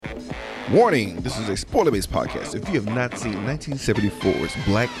Warning, this is a spoiler-based podcast. If you have not seen 1974's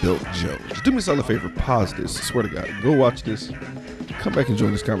Black Belt Jones, do me a favor, pause this. I swear to God, go watch this. Come back and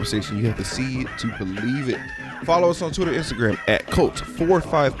join this conversation. You have to see it to believe it. Follow us on Twitter, Instagram at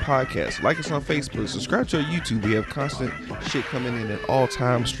Cult45Podcast. Like us on Facebook. Subscribe to our YouTube. We have constant shit coming in at all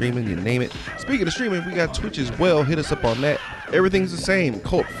times, streaming, you name it. Speaking of streaming, we got Twitch as well. Hit us up on that. Everything's the same.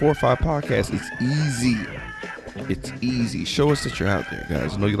 Cult45 Podcast. It's easy. It's easy. Show us that you're out there,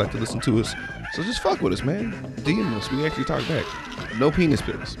 guys. I know you like to listen to us, so just fuck with us, man. DM us. We can actually talk back. No penis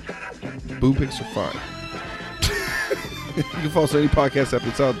pics. Boob pics are fine. You can follow us on any podcast app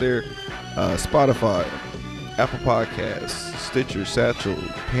that's out there. Spotify, Apple Podcasts, Stitcher, Satchel,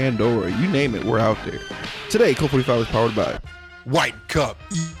 Pandora, you name it, we're out there. Today, Cult45 is powered by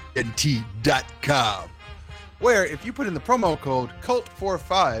WhiteCupENT.com, where if you put in the promo code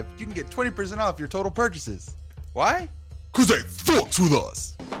CULT45, you can get 20% off your total purchases. Why? Because they fucks with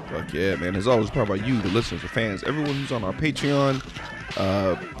us. Fuck yeah, man. As always, powered by you, the listeners, the fans, everyone who's on our Patreon.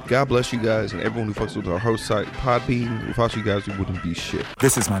 God bless you guys, and everyone who fucks with our host site, Podbean. Without you guys, we wouldn't be shit.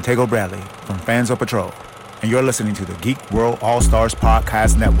 This is Montego Bradley from Fans of Patrol, and you're listening to the Geek World All-Stars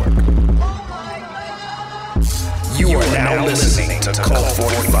Podcast Network. You are now listening to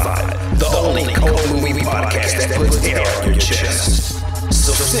Cult45, the only cult movie podcast that puts air on your chest.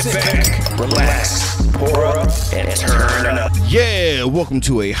 So sit back, relax, pour up, and turn up. Yeah, welcome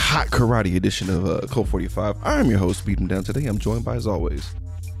to a hot karate edition of Cult45. I'm your host, Beat 'em Down. Today, I'm joined by, as always,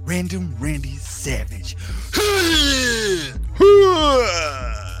 Random Randy Savage.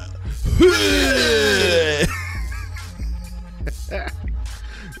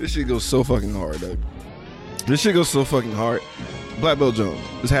 This shit goes so fucking hard, Doug. This shit goes so fucking hard. Black Belt Jones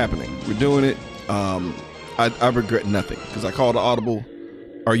is happening. We're doing it. I regret nothing because I called an audible.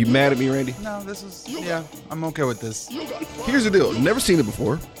 Are you mad at me, Randy? No, yeah, I'm okay with this. Here's the deal. Never seen it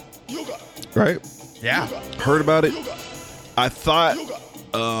before. Right? Yeah. Heard about it. I thought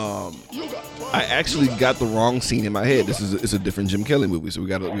I actually got the wrong scene in my head. It's a different Jim Kelly movie, so we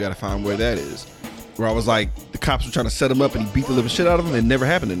gotta find where that is. Where I was like, the cops were trying to set him up and he beat the living shit out of him. It never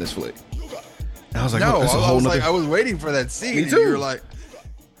happened in this flick. And I was like, no, that's a whole nother. I was waiting for that scene. Me too. And you were like,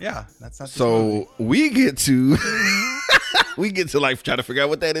 yeah, that's not. So we get to like try to figure out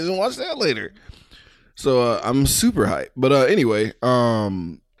what that is and watch that later. So I'm super hyped. But anyway,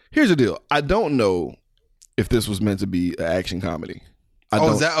 here's the deal. I don't know if this was meant to be an action comedy.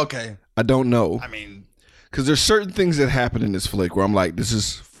 Is that okay? I don't know. I mean, because there's certain things that happen in this flick where I'm like, this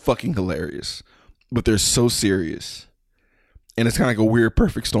is fucking hilarious, but they're so serious, and it's kind of like a weird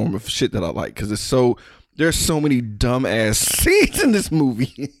perfect storm of shit that I like because there's so many dumbass scenes in this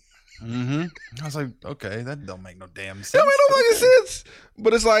movie. I was like, okay, that don't make no damn sense. That don't make no sense.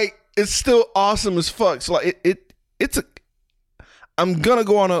 But it's like, it's still awesome as fuck. So like I'm gonna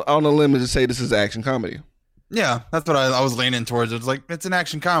go on a limb and just say this is action comedy. Yeah, that's what I was leaning towards. It's like, it's an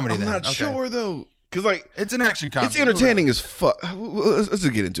action comedy. I'm not sure though, because like it's an action comedy. It's entertaining as fuck. Let's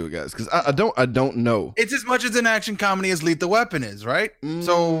just get into it, guys, because I don't know. It's as much as an action comedy as Lethal Weapon is, right?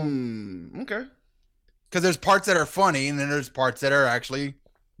 So okay, because there's parts that are funny and then there's parts that are actually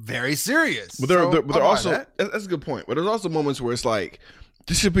very serious. But they're also that's a good point. But there's also moments where it's like,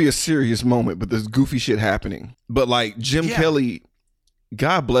 this should be a serious moment, but there's goofy shit happening. But like Jim Kelly,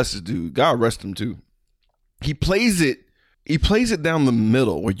 God bless his dude. God rest him too. He plays it down the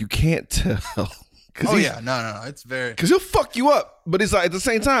middle where you can't tell. Oh yeah, no, it's very, because he'll fuck you up. But it's like at the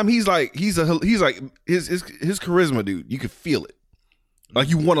same time, he's like his charisma, dude. You can feel it. Like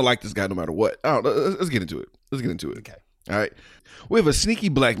you want to like this guy no matter what. Oh, let's get into it. Okay. All right. We have a sneaky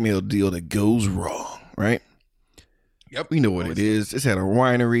blackmail deal that goes wrong, right? Yep. We know what it is. It's at a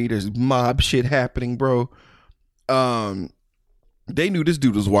winery. There's mob shit happening, bro. They knew this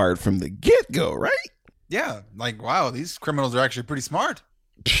dude was wired from the get-go, right? Yeah. Like, wow, these criminals are actually pretty smart.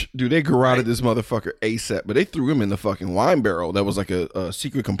 Dude, they garroted this motherfucker ASAP, but they threw him in the fucking wine barrel that was like a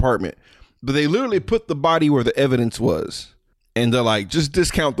secret compartment. But they literally put the body where the evidence was. And they're like, just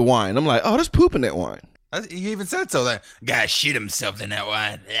discount the wine. I'm like, oh, there's poop in that wine. He even said so. That guy shit himself in that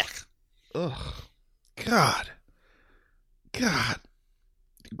wine. Ugh. God.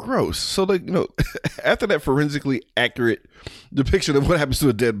 Gross. So, like, after that forensically accurate depiction of what happens to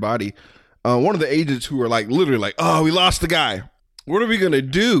a dead body, one of the agents who are like, literally like, oh, we lost the guy. What are we going to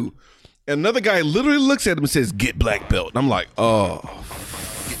do? And another guy literally looks at him and says, get black belt. And I'm like, oh,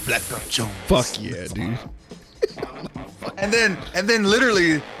 get black belt Jones. Fuck yeah, dude. And then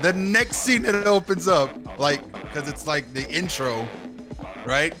literally the next scene that it opens up, like, because it's like the intro,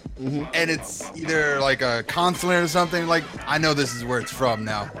 right? Mm-hmm. And it's either like a consulate or something. Like, I know this is where it's from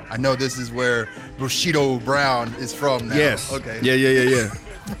now. I know this is where Bushido Brown is from now. Yes. Okay. Yeah.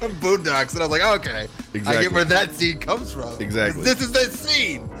 from Boondocks, and I was like, okay, Exactly. I get where that scene comes from. Exactly. This is that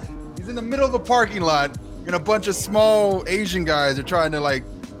scene. He's in the middle of a parking lot, and a bunch of small Asian guys are trying to like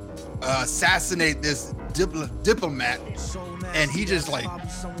assassinate this diplomat, and he just like,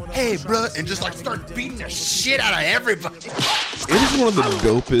 hey, bro, and just like start beating the shit out of everybody. It is one of the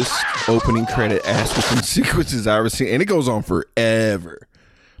dopest opening credit ass sequences I've ever seen, and it goes on forever.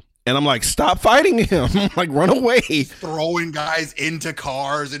 And I'm like, stop fighting him! I'm like, run away! Throwing guys into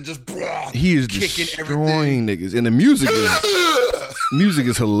cars and just He is kicking destroying niggas, and the music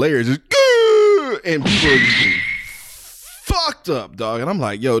is hilarious. It's, and people are just getting fucked up, dog. And I'm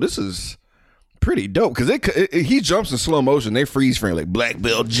like, yo, this is pretty dope because he jumps in slow motion. They freeze frame like Black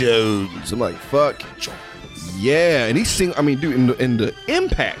Belt Jones. I'm like, fuck yeah. And he's sing. I mean, dude, in the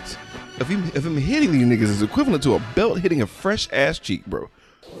impact of him hitting these niggas is equivalent to a belt hitting a fresh ass cheek, bro.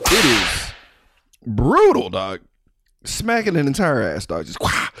 It is brutal, dog. Smacking an entire ass, dog. Just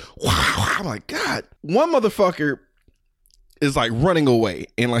wow. I'm like, God. One motherfucker is like running away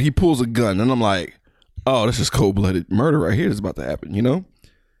and like he pulls a gun and I'm like, oh, this is cold-blooded murder right here that's about to happen, you know?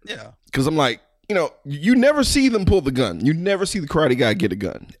 Yeah. Because I'm like, you know, you never see them pull the gun. You never see the karate guy get a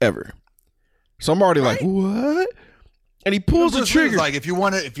gun, ever. So I'm already like, what? And he pulls the trigger. Like, if you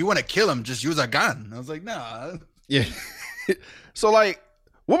want to kill him, just use a gun. I was like, nah. Yeah. So like,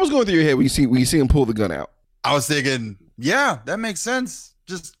 what was going through your head when you see him pull the gun out? I was thinking, yeah, that makes sense.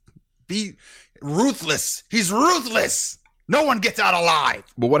 Just be ruthless. He's ruthless. No one gets out alive.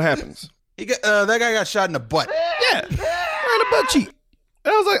 But what happens? That guy got shot in the butt. Yeah, right in the butt cheek.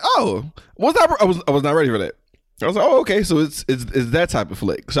 And I was like, oh, I was not ready for that. I was like, oh, okay, so it's that type of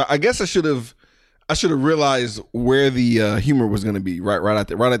flick. So I guess I should have realized where the humor was going to be right at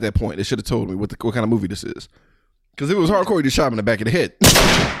that point. They should have told me what kind of movie this is. Because if it was hardcore, he just shot him in the back of the head.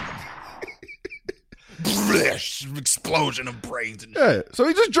 Explosion of brains. And yeah. So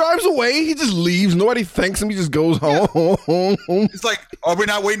he just drives away. He just leaves. Nobody thanks him. He just goes home. It's like, are we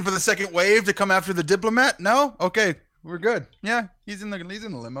not waiting for the second wave to come after the diplomat? No? Okay, we're good. Yeah, he's in the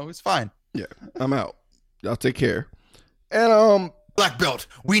limo. It's fine. Yeah, I'm out. Y'all take care. And Black Belt,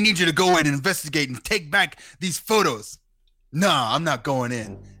 we need you to go in and investigate and take back these photos. Nah, I'm not going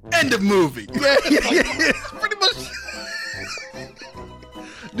in. End of movie. Yeah. Pretty much.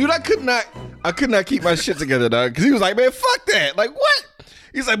 Dude, I could not keep my shit together, dog. Because he was like, man, fuck that. Like, what?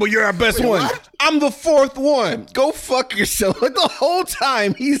 He's like, well, you're our best one. What? I'm the fourth one. Go fuck yourself. Like the whole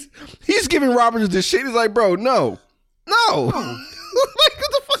time he's giving Roberts this shit. He's like, bro, no. Like,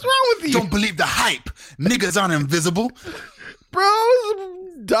 what the fuck's wrong with you? Don't believe the hype. Niggas aren't invisible. Bro,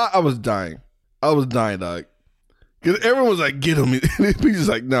 I was dying. I was dying, dog. Because everyone was like, get him. He's just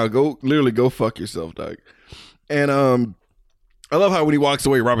like, no, go fuck yourself, dog. And I love how when he walks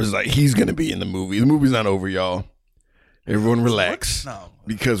away, Roberts is like, he's going to be in the movie. The movie's not over, y'all. Everyone relax. No.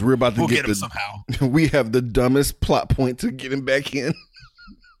 Because we're about to get him somehow. We have the dumbest plot point to get him back in.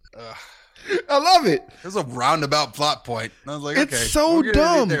 I love it. There's a roundabout plot point. I was like, It's okay. so we're gonna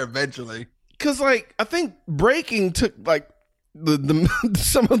dumb. get there eventually. Because, like, I think breaking took, like, the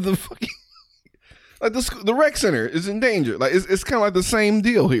some of the fucking, like, the rec center is in danger. Like, it's kind of like the same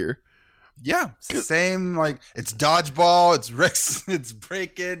deal here. Yeah, it's the same. Like, it's dodgeball, it's Rex, it's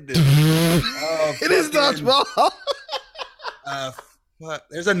breaking. It is dodgeball.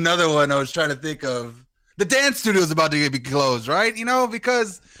 There's another one I was trying to think of. The dance studio is about to be closed, right? You know,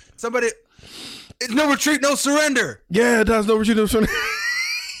 because it's no retreat, no surrender. Yeah, that's no retreat, no surrender.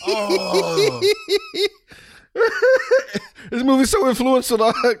 Oh, This movie's so influential,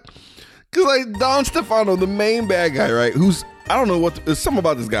 dog. Cause like Don Stefano, the main bad guy, right? Who's I don't know there's something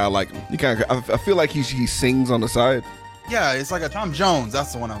about this guy I like him. I feel like he sings on the side. yeah, it's like a Tom Jones.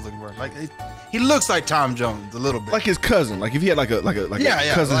 That's the one I was looking for. Like, he looks like Tom Jones a little bit. Like his cousin. Like if he had like a cousin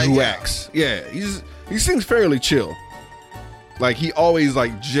like, who yeah. acts. Yeah, he sings fairly chill. Like he always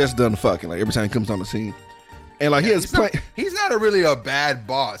like just done fucking like every time he comes on the scene. And like he's not really a bad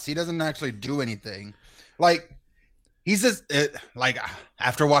boss. He doesn't actually do anything. Like he's just like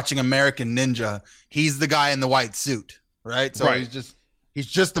after watching American Ninja, he's the guy in the white suit, right? So right. he's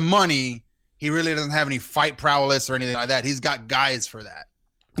just the money. He really doesn't have any fight prowess or anything like that. He's got guys for that.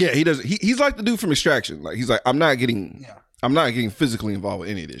 Yeah, he does. He's like the dude from Extraction. Like he's like, I'm not getting physically involved with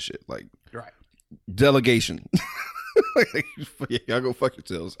any of this shit. Like Right. Delegation. Yeah, y'all go fuck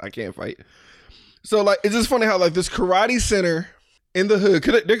yourselves. I can't fight. So like, it's just funny how like this karate center in the hood,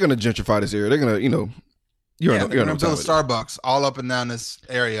 they're gonna gentrify this area. They're gonna, you're They're gonna build a Starbucks all up and down this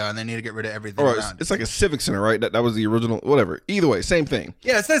area, and they need to get rid of everything Or around. it's like a civic center, right? That was the original. Whatever. Either way, same thing.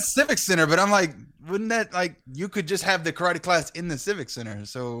 Yeah, it says Civic Center, but I'm like, wouldn't that like you could just have the karate class in the Civic Center?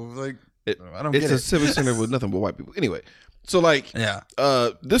 So like, I don't get It's it. a civic center with nothing but white people. Anyway, So like, Yeah.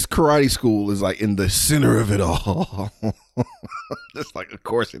 this karate school is like in the center of it all. Just like, of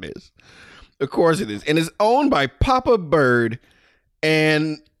course it is. Of course it is. And it's owned by Papa Bird.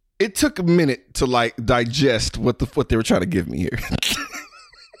 And it took a minute to like digest what they were trying to give me here.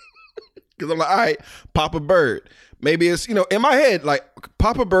 Because I'm like, all right, Papa Bird. Maybe it's, in my head, like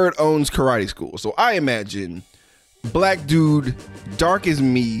Papa Bird owns karate school. So I imagine black dude, dark as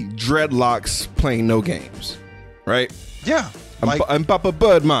me, dreadlocks, playing no games. Right? Yeah. I'm Papa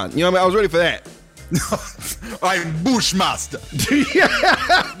Birdman. You know what I mean? I was ready for that. I'm Bushmaster.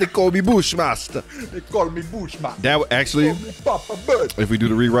 They call me Bushmaster. They call me Bushmaster. That would actually, Papa Bird. if we do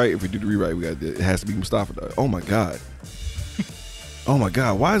the rewrite, it has to be Mustafa. Oh my God. Oh my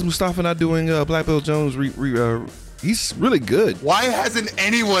God. Why is Mustafa not doing Black Belt Jones? He's really good. Why hasn't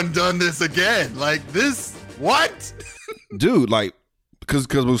anyone done this again? Like this? What? Dude, like,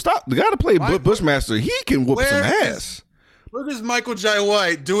 because Mustafa, the guy to play Bushmaster, he can whoop some ass. Where is Michael Jai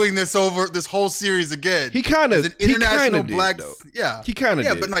White doing this over this whole series again? He kind of, black. Did, yeah, he kind of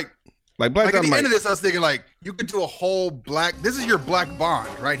did. But like Black at the end of this, I was thinking like you could do a whole black. This is your Black Bond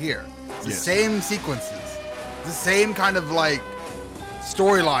right here. It's the same sequences, the same kind of like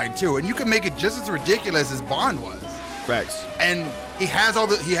storyline too, and you can make it just as ridiculous as Bond was. Facts. And he has a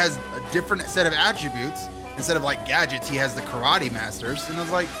different set of attributes. Instead of like gadgets, he has the karate masters, and I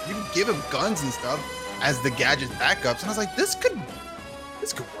was like, you can give him guns and stuff as the gadget backups, and I was like, this could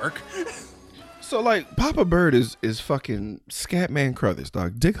work. So like, Papa Bird is fucking Scatman Crothers,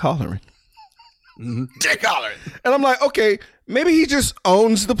 dog. Dick Hallorann. Mm-hmm. Dick Hallorann. And I'm like, okay, maybe he just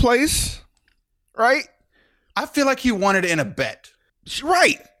owns the place, right? I feel like he wanted it in a bet.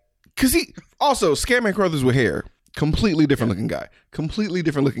 Right. Because he also, Scatman Crothers with hair, completely different looking guy, completely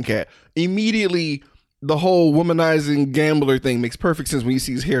different looking cat. Immediately, the whole womanizing gambler thing makes perfect sense when you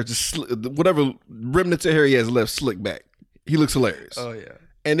see his hair just whatever remnants of hair he has left slick back. He looks hilarious. Oh yeah.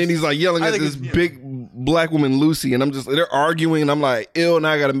 And then he's like yelling at this big black woman Lucy, and they're arguing, and I'm like, ew. Now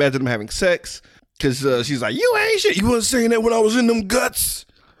I gotta imagine them having sex because she's like, you ain't shit. You wasn't saying that when I was in them guts.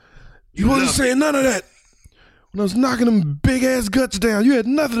 You wasn't saying none of that when I was knocking them big ass guts down. You had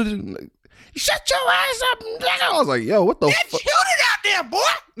nothing to do. Like, shut your ass up, nigga. I was like, yo, what the fuck? Shoot it out there, boy.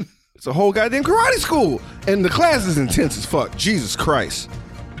 It's a whole goddamn karate school. And the class is intense as fuck. Jesus Christ.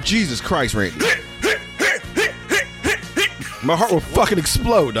 Jesus Christ, Randy. My heart will fucking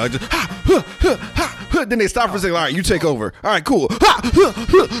explode, dog. Just, then they stop for a second. All right, you take over. All right, cool. I'm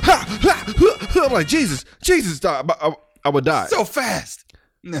like, Jesus, dog. I would die. So fast.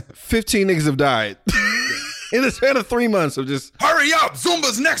 15 niggas have died. In the span of 3 months of just... Hurry up,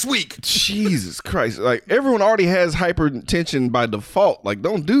 Zumba's next week. Jesus Christ. Like, everyone already has hypertension by default. Like,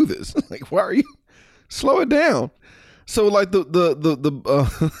 don't do this. Like, why are you... Slow it down. So, like,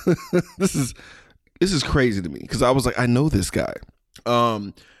 this is crazy to me. Because I was like, I know this guy.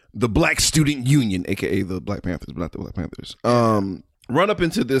 The Black Student Union, a.k.a. the Black Panthers, but not the Black Panthers. Run up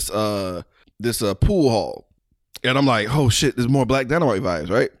into this pool hall. And I'm like, oh, shit, there's more Black Dynamite vibes,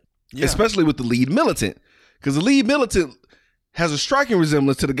 right? Yeah. Especially with the lead militant. Because the lead militant has a striking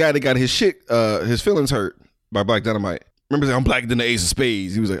resemblance to the guy that got his feelings hurt by Black Dynamite. Remember, I'm blacker than the Ace of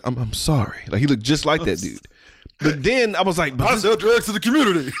Spades. He was like, I'm sorry. Like, he looked just like that dude. But then I was like, I sell drugs to the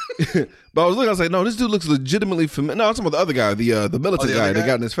community. But I was like, no, this dude looks legitimately familiar. No, I'm talking about the other guy, the militant guy that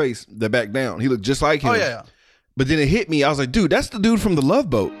got in his face, that backed down. He looked just like him. Oh, yeah. But then it hit me. I was like, dude, that's the dude from the Love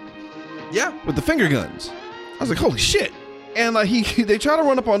Boat. Yeah. With the finger guns. I was like, holy shit. And like they try to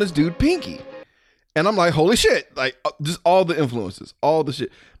run up on this dude, Pinky. And I'm like, holy shit. Like, just all the influences, all the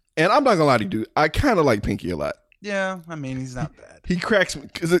shit. And I'm not gonna lie to you, dude. I kind of like Pinky a lot. Yeah, I mean, he's not bad. He cracks me.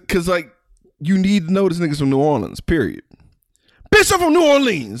 Because like, you need to know this nigga's from New Orleans, period. Bitch, I'm from New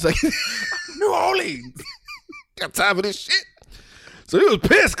Orleans. Like, New Orleans. Got time for this shit. So he was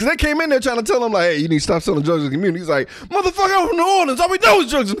pissed because they came in there trying to tell him, like, hey, you need to stop selling drugs in the community. He's like, motherfucker, I'm from New Orleans. All we know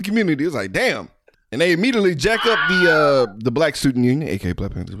is drugs in the community. It's like, damn. And they immediately jack up the Black Student Union, aka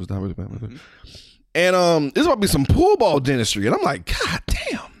Black Panthers, was not really Black Panthers. And this about to be some pool ball dentistry. And I'm like, God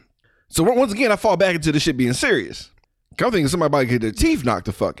damn. So once again, I fall back into this shit being serious. I'm thinking somebody might get their teeth knocked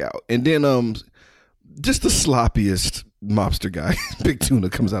the fuck out. And then just the sloppiest mobster guy, Big Tuna,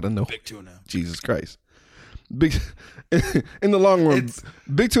 comes out of nowhere. Big Tuna. Jesus Christ. In the long run,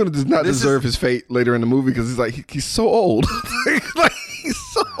 Big Tuna does not deserve his fate later in the movie because he's like, he's so old. Like, he's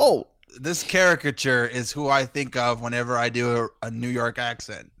so old. This caricature is who I think of whenever I do a New York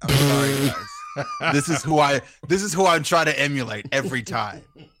accent. I'm sorry, guys. This is who I'm trying to emulate every time.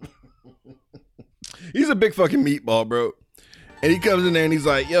 He's a big fucking meatball, bro. And he comes in there and he's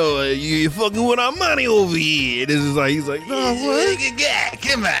like, yo, you fucking with our money over here. This is like, he's like, no, what?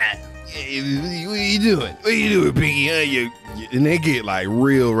 Come on. Hey, what are you doing? What are you doing, Pinky? And they get like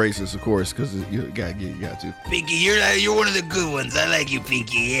real racist, of course, because you got to. Pinky, you're one of the good ones. I like you,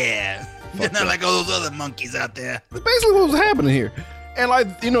 Pinky. Yeah. You're not like all those other monkeys out there. That's basically what was happening here. And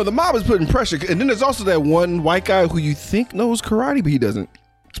like, the mob is putting pressure. And then there's also that one white guy who you think knows karate, but he doesn't.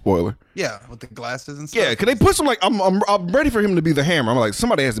 Spoiler. Yeah, with the glasses and stuff. Yeah, because they push him like, I'm ready for him to be the hammer. I'm like,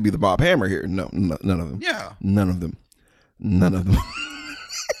 somebody has to be the Bob Hammer here. No, none of them. Yeah. None of them. None of them.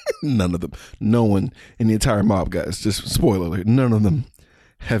 None of them. No one in the entire mob, guys. Just spoiler alert. None of them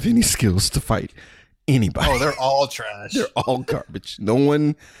have any skills to fight anybody. Oh, they're all trash. They're all garbage. No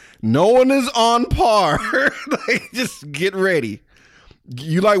one is on par. Like, just get ready.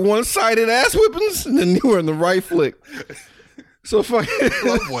 You like one-sided ass whippings, and then you are in the right flick. So fuck. I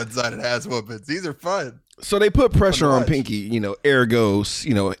love one-sided ass whoopings. These are fun. So they put pressure on Pinky,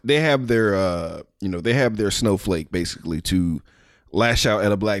 ergos, they have their snowflake basically to lash out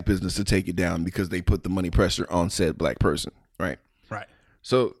at a black business to take it down because they put the money pressure on said black person, right? Right.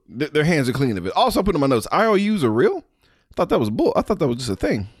 So their hands are clean of it. Also, I put in my notes, IOUs are real? I thought that was bull. I thought that was just a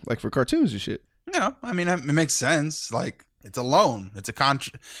thing, like for cartoons and shit. No, I mean, it makes sense. Like, it's a loan. It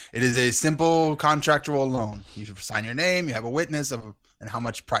is a simple contractual loan. You sign your name, you have a witness and how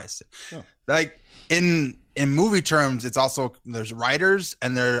much price. Oh. Like in movie terms, it's also, there's writers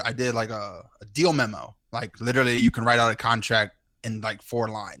and I did like a deal memo. Like literally you can write out a contract in like 4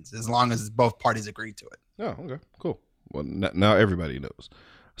 lines as long as both parties agree to it. Oh, okay, cool. Well, now everybody knows.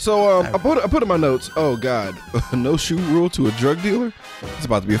 So I put in my notes, oh God, no shoot rule to a drug dealer? It's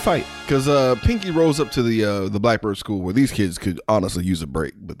about to be a fight. Because Pinky rolls up to the Blackbird school where these kids could honestly use a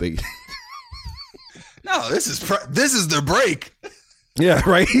break, but they... No, this is their break. Yeah,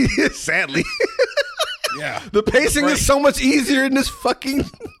 right? Sadly. Yeah. The pacing is so much easier in this fucking...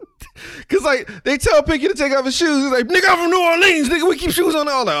 Because like, they tell Pinky to take off his shoes. He's like, nigga, I'm from New Orleans. Nigga, we keep shoes on.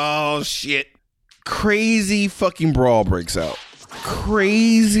 All like, oh, shit. Crazy fucking brawl breaks out.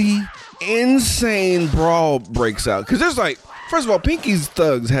 Crazy, insane brawl breaks out. Because there's like, first of all, Pinky's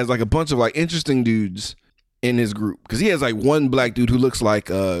thugs has like a bunch of like interesting dudes in his group. Because he has like one black dude who looks like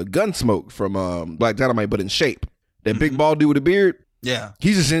Gunsmoke from Black Dynamite, but in shape. That big bald dude with a beard. Yeah.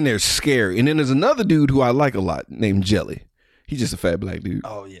 He's just in there scary. And then there's another dude who I like a lot named Jelly. He's just a fat black dude.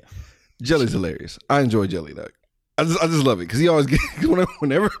 Oh, yeah. Jelly's hilarious. I enjoy Jelly, though. I just love it because he always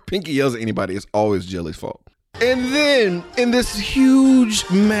whenever Pinky yells at anybody, it's always Jelly's fault. And then in this huge,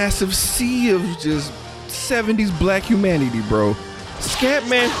 massive sea of just 70s black humanity, bro,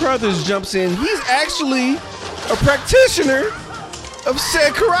 Scatman Crothers jumps in. He's actually a practitioner of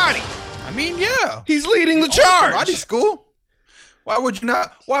said karate. I mean, yeah. He's leading the charge. Karate school. Why would you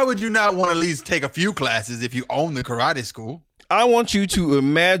not want to at least take a few classes if you own the karate school? I want you to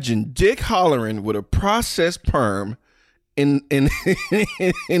imagine Dick Halloran with a processed perm in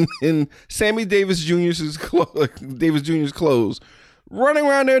Sammy Davis Jr.'s clothes, running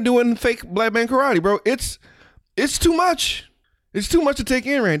around there doing fake black man karate, bro. It's too much. It's too much to take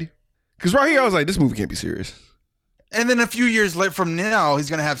in, Randy. Because right here, I was like, this movie can't be serious. And then a few years later from now, he's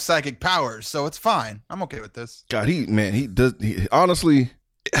gonna have psychic powers, so it's fine. I'm okay with this. God, honestly,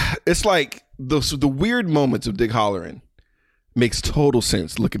 it's like the weird moments of Dick Halloran makes total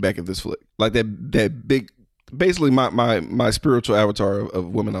sense looking back at this flick. Like that big, basically my spiritual avatar of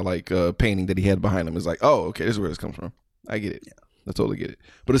women I like painting that he had behind him is like, oh, okay, this is where this comes from. I get it. Yeah. I totally get it.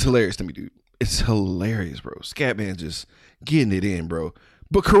 But it's hilarious to me, dude. It's hilarious, bro. Scatman just getting it in, bro.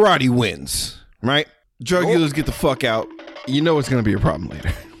 But karate wins, right? Drug dealers get the fuck out. You know it's going to be a problem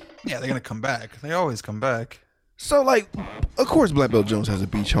later. Yeah, they're going to come back. They always come back. So, like, of course Black Belt Jones has a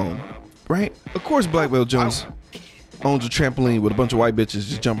beach home, right? Of course Black Belt Jones owns a trampoline with a bunch of white bitches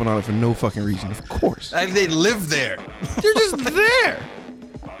just jumping on it for no fucking reason. Of course. Like they live there. They're just there.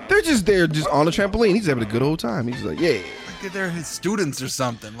 They're just there, just on the trampoline. He's having a good old time. He's like, yeah. Like they're his students or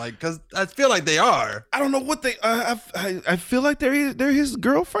something. Like, because I feel like they are. I don't know what they. I feel like they're his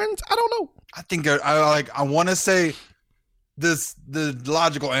girlfriends. I don't know. I think I want to say this. The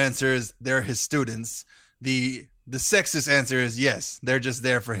logical answer is they're his students. The sexist answer is yes. They're just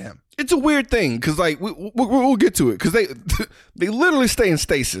there for him. It's a weird thing because like we'll get to it because they literally stay in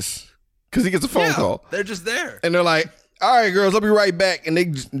stasis because he gets a phone call. They're just there and they're like, all right, girls, I'll be right back. And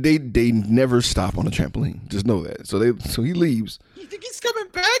they never stop on the trampoline. Just know that. So he leaves. You think he's coming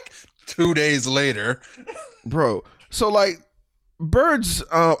back? 2 days later, bro. So like Bird's,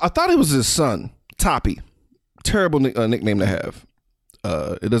 I thought it was his son, Toppy. Terrible nickname to have.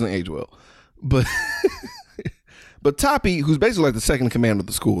 It doesn't age well, but. But Toppy, who's basically like the second in command of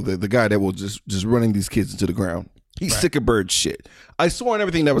the school, the guy that will just running these kids into the ground. He's sick of Bird's shit. I swore on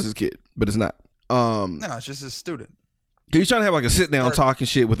everything that was his kid, but it's not. No, it's just his student. He's trying to have like a sit down talking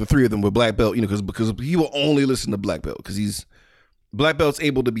shit with the three of them with Black Belt, you know, because he will only listen to Black Belt because Black Belt's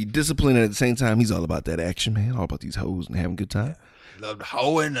able to be disciplined and at the same time he's all about that action, man, all about these hoes and having a good time. He loved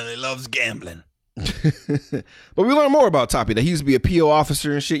hoeing and he loves gambling. But we learn more about Toppy that he used to be a PO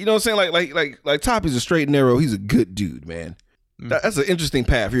officer and shit. You know what I'm saying? Like Toppy's a straight and narrow. He's a good dude, man. That's an interesting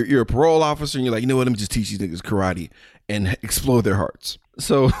path. You're a parole officer and you're like, you know what? Let me just teach these niggas karate and explode their hearts.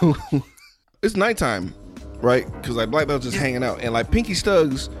 So it's nighttime, right? Because like Black Belt's just hanging out and like Pinky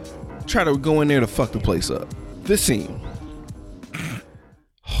Stuggs try to go in there to fuck the place up. This scene,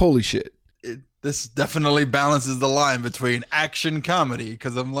 holy shit. This definitely balances the line between action comedy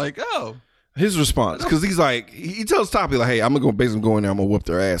because I'm like, oh. His response, because he's like, he tells Toppy like, hey, I'm gonna basically go in there, I'm gonna whoop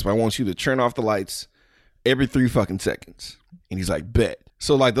their ass, but I want you to turn off the lights every 3 fucking seconds. And he's like, bet.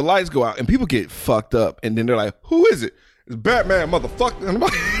 So like the lights go out and people get fucked up, and then they're like, who is it? It's Batman, motherfucker.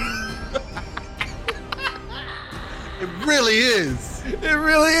 It really is. It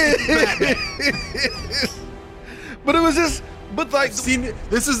really is. But it was just, but like,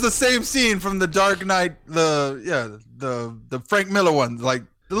 this is the same scene from the Dark Knight, the Frank Miller one, like.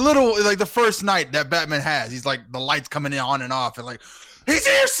 The first night that Batman has, he's like the lights coming in on and off, and like he's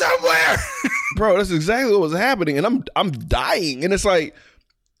here somewhere. Bro, that's exactly what was happening, and I'm dying, and it's like,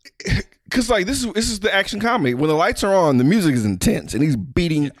 cause like this is the action comedy. When the lights are on, the music is intense, and he's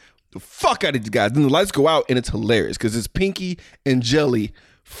beating the fuck out of these guys. Then the lights go out, and it's hilarious because it's Pinky and Jelly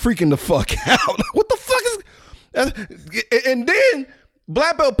freaking the fuck out. What the fuck is? And then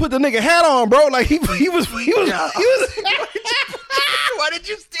Black Belt put the nigga hat on, bro. Like he was. Why did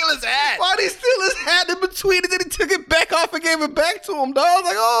you steal his hat? Why did he steal his hat in between and then he took it back off and gave it back to him, dog? I was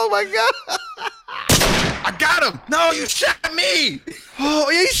like, oh my God. I got him. No, you shot me. Oh,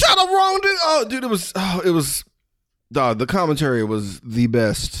 yeah, he shot him wrong, dude. Oh, dude, it was, dog, the commentary was the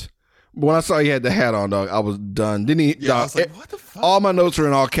best. When I saw he had the hat on, dog, I was done. Didn't he? Yeah, dog, I was like, what the fuck? All my notes are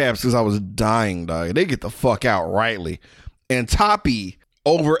in all caps because I was dying, dog. They get the fuck out rightly. And Toppy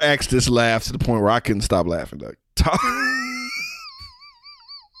overacts this laugh to the point where I couldn't stop laughing, dog.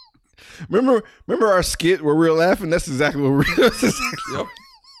 Remember our skit where we were laughing? That's exactly what we were. Yep.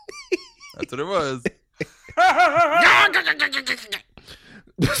 That's what it was.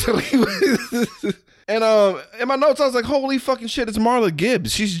 And in my notes, I was like, holy fucking shit, it's Marla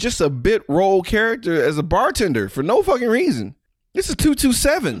Gibbs. She's just a bit role character as a bartender for no fucking reason. This is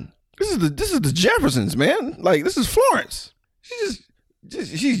 227. This is the Jeffersons, man. Like, this is Florence.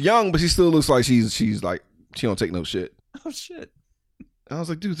 She's young, but she still looks like she's like, she don't take no shit. Oh shit. I was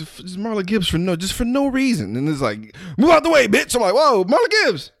like, dude, this is Marla Gibbs for no reason. And it's like, move out the way, bitch. I'm like, whoa, Marla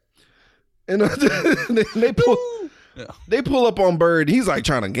Gibbs. And they pull up on Bird. He's like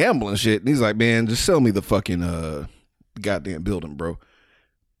trying to gamble and shit. And he's like, man, just sell me the fucking goddamn building, bro.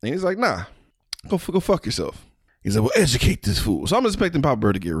 And he's like, nah, go fuck yourself. He's like, well, educate this fool. So I'm expecting Papa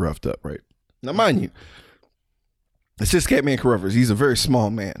Bird to get roughed up, right? Now, mind you, it's just Catman Carruthers. He's a very small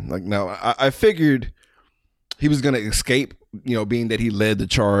man. Like, now, I figured he was gonna escape, you know, being that he led the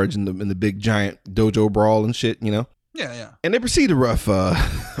charge in the big giant dojo brawl and shit, you know. Yeah. And they proceed to rough. Not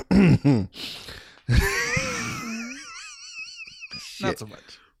so much.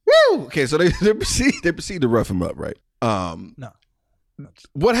 Woo. Okay, so they proceed to rough him up, right? No.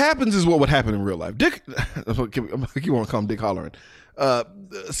 What happens is what would happen in real life. Dick, you want to call him Dick Halloran?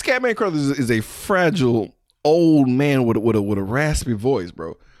 Scatman Carruthers is a fragile old man with a raspy voice,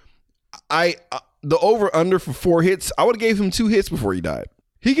 bro. The over under for 4 hits, I would have gave him 2 hits before he died.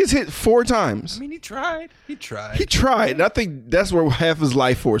 He gets hit 4 times. I mean, he tried. And I think that's where half his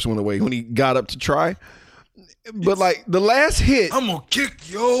life force went away when he got up to try. But like the last hit, I'm gonna kick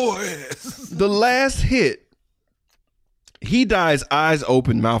your ass. The last hit, he dies eyes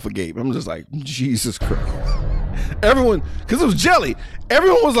open, mouth agape. I'm just like, Jesus Christ. Everyone, because it was Jelly,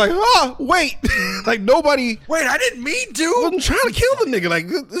 everyone was like, oh, wait. Like nobody. Wait, I didn't mean to. Wasn't trying to kill the nigga. Like,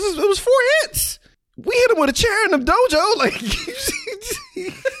 it was 4 hits. We hit him with a chair in the dojo. Like,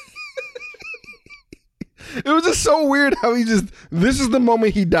 it was just so weird how this is the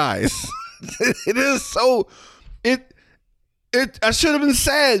moment he dies. It is so, I should have been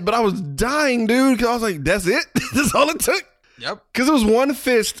sad, but I was dying, dude. Because I was like, that's it? That's all it took? Yep. Because it was one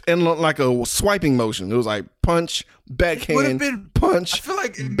fist and like a swiping motion. It was like punch, backhand, punch. I feel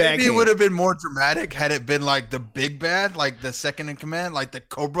like maybe backhand. it would have been more dramatic had it been like the big bad, like the second in command, like the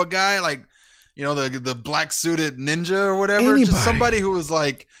Cobra guy, like, you know, the black suited ninja or whatever. Anybody. Just somebody who was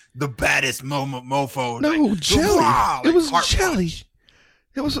like the baddest mofo. No, like, Jelly. Like it was Jelly. Punch.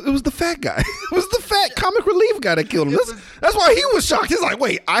 It was the fat guy. It was the fat comic relief guy that killed him. That's why he was shocked. He's like,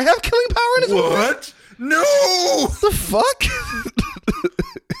 wait, I have killing power in this? What? No. The fuck?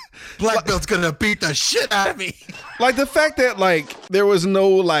 Black belt's gonna beat the shit out of me. Like the fact that like there was no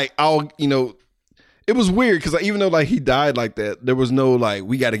like it was weird because like, even though like he died like that, there was no like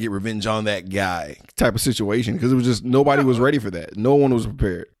we got to get revenge on that guy type of situation because it was just nobody was ready for that. No one was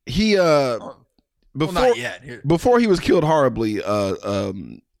prepared. He not yet. Before he was killed horribly,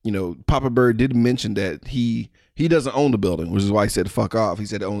 Papa Bird did mention that he doesn't own the building, which is why he said fuck off. He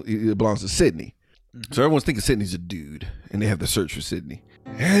said it belongs to Sydney. Mm-hmm. So everyone's thinking Sydney's a dude, and they have to search for Sydney.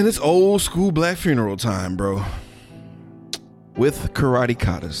 And it's old school black funeral time, bro. With karate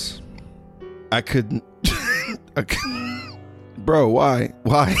katas. I couldn't. Bro, why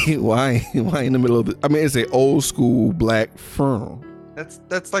in the middle of it? I mean, it's an old school black funeral.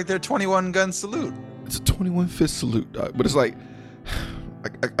 That's like their 21 gun salute. It's a 21 fist salute, dog. But it's like,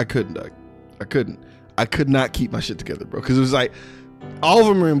 I couldn't, dog. I could not keep my shit together, bro. Because it was like, all of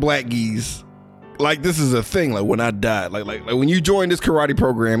them are in black gis. Like this is a thing. Like when I died, like when you join this karate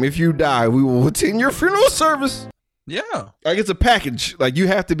program, if you die, we will attend your funeral service. Yeah, like it's a package. Like you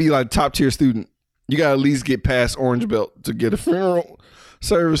have to be like top tier student. You gotta at least get past orange belt to get a funeral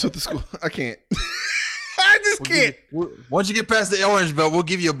service at the school. I can't. I just can't. Once you get past the orange belt, we'll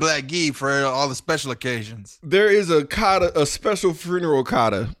give you a black gi for all the special occasions. There is a kata, a special funeral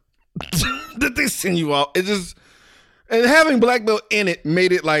kata that they send you out. It just and having black belt in it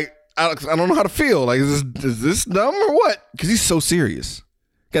made it like I don't know how to feel. Like is this dumb or what? Because he's so serious.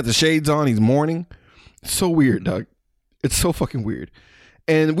 Got the shades on. He's mourning. It's so weird, dog. It's so fucking weird.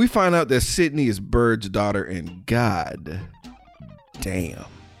 And we find out that Sydney is Bird's daughter, and god damn.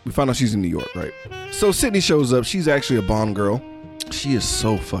 We find out she's in New York, right? So Sydney shows up. She's actually a Bond girl. She is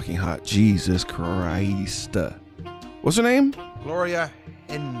so fucking hot. Jesus Christ. What's her name? Gloria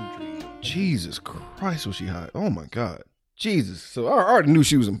Hendry. Jesus Christ, was she hot. Oh my God. Jesus. So I already knew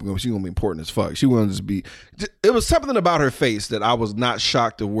she was gonna be important as fuck. She wanted to be. It was something about her face that I was not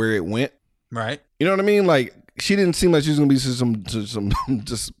shocked of where it went. Right. You know what I mean? Like she didn't seem like she was gonna be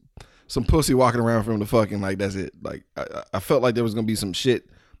some pussy walking around from the fucking like that's it. Like I felt like there was gonna be some shit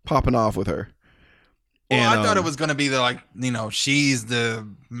popping off with her. Well, I thought it was gonna be she's the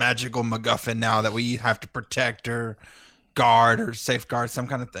magical MacGuffin now that we have to protect her, guard or safeguard some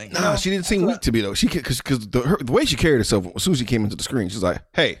kind of thing. No, she didn't seem weak to me though. She because the way she carried herself as soon as she came into the screen, she's like,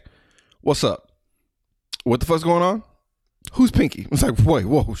 "Hey, what's up? What the fuck's going on? Who's Pinky?" It's like,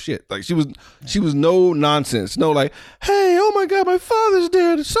 whoa, shit. Like she was no nonsense. No, like, hey, oh my God, my father's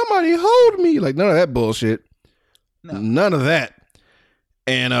dead. Somebody hold me. Like none of that bullshit. No. None of that.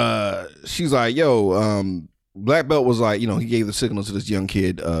 And she's like, yo, Black Belt was like, he gave the signal to this young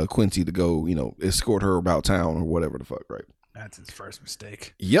kid, Quincy, to go, escort her about town or whatever the fuck, right? That's his first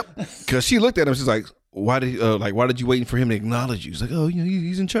mistake. Yep. Because she looked at him. She's like, why did you wait for him to acknowledge you? He's like, oh,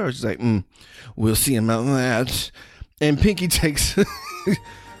 he's in charge. She's like, we'll see him out that. And Pinky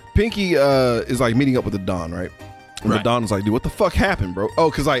Pinky is like meeting up with the Don, right? And the Don is like, dude, what the fuck happened, bro?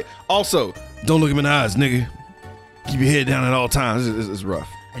 Oh, because like, also, don't look him in the eyes, nigga. Keep your head down at all times. It's rough.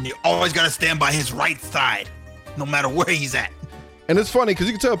 And you always got to stand by his right side, no matter where he's at. And it's funny because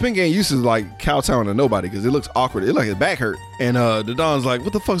you can tell Pinky ain't used to like kowtowing to nobody because it looks awkward. It looks like his back hurt. And the Don's like,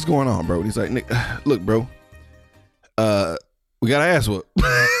 what the fuck's going on, bro? And he's like, Nick, look, bro, we got to ass whoop.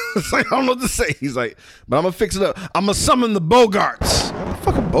 It's like, I don't know what to say. He's like, but I'm going to fix it up. I'm going to summon the Bogarts. What the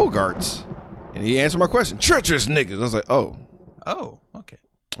fuck are Bogarts? And he answered my question. Treacherous niggas. I was like, oh. Oh, okay.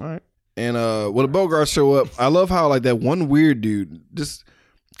 All right. And when the Bogarts show up, I love how like that one weird dude, just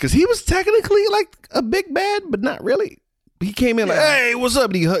because he was technically like a big bad, but not really. He came in like, hey, what's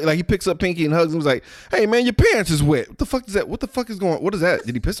up? And he picks up Pinky and hugs him. He's like, hey man, your pants is wet. What the fuck is that? What the fuck is going on? What is that?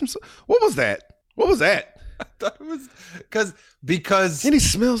 Did he piss himself? What was that? I thought it was because and he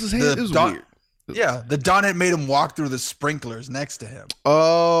smells his hands. It was weird. Yeah, the Don had made him walk through the sprinklers next to him.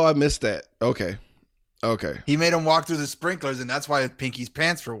 Oh, I missed that. Okay. He made him walk through the sprinklers, and that's why Pinky's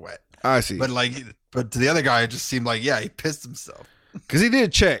pants were wet. I see. But to the other guy, it just seemed like, he pissed himself. Because he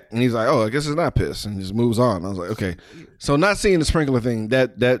did check, and he's like, oh, I guess it's not piss, and he just moves on. I was like, okay. So not seeing the sprinkler thing,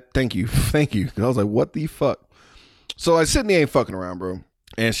 that thank you. Because I was like, what the fuck? So like Sydney ain't fucking around, bro.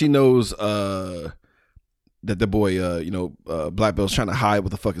 And she knows that the boy, Black Belt's trying to hide what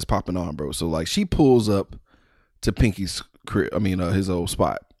the fuck is popping on, bro. So like she pulls up to Pinky's crib, his old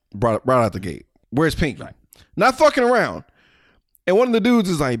spot, brought out the gate. Where's Pinky? Right. Not fucking around. And one of the dudes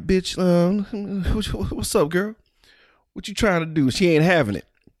is like, bitch, what's up, girl? What you trying to do? She ain't having it.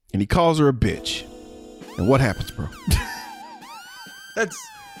 And he calls her a bitch. And what happens, bro?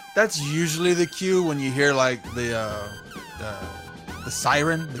 That's usually the cue when you hear like the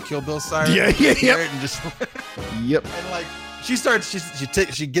siren, the Kill Bill siren. Yeah. And just yep. And like she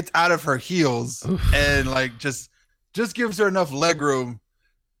gets out of her heels and like just gives her enough leg room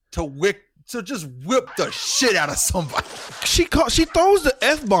to just whip the shit out of somebody. She throws the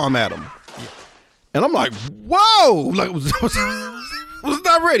F-bomb at him. And I'm like, whoa! Like, was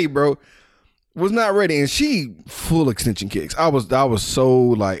not ready, bro. Was not ready. And she full extension kicks. I was so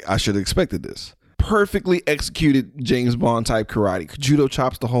like, I should have expected this. Perfectly executed James Bond type karate. Judo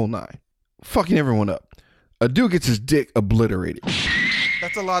chops the whole nine. Fucking everyone up. A dude gets his dick obliterated.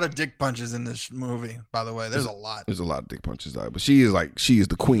 That's a lot of dick punches in this movie, by the way. There's a lot. There's a lot of dick punches, dog. But she is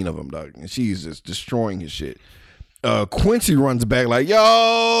the queen of them, dog. And she's just destroying his shit. Quincy runs back like,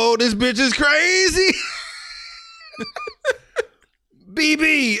 yo, this bitch is crazy.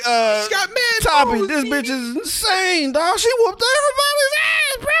 BB, got mad Toppy, moves, this bitch is insane, dog. She whooped everybody's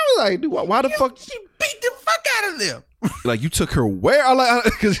ass, bro. Like, dude, why the fuck? She beat the fuck out of them. Like, you took her where? I like,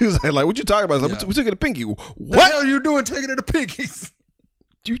 because he was like, what you talking about? Like, we took her to Pinky. What the hell are you doing taking her to Pinky's?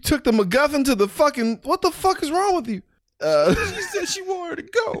 You took the MacGuffin to the fucking, what the fuck is wrong with you? She said she wanted to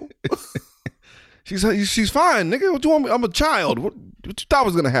go. She's fine, nigga. What you want me? I'm a child. What you thought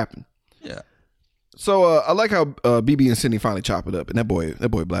was gonna happen? Yeah. So I like how BB and Sydney finally chop it up, and that boy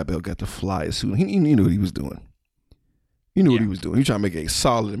Black Belt got the flyest suit. He knew what he was doing. He knew what he was doing. He was trying to make a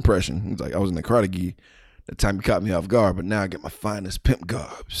solid impression. He's like, I was in the Karate Gi. That time he caught me off guard, but now I get my finest pimp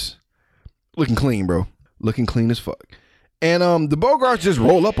garbs. Looking clean, bro. Looking clean as fuck. And the Bogarts just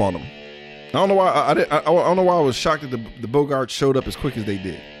roll up on him. I don't know why I don't know why I was shocked that the Bogarts showed up as quick as they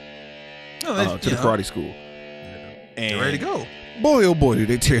did. No, to the karate school. And ready to go. Boy, oh boy, do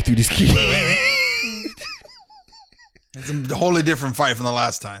they tear through this key. It's a wholly different fight from the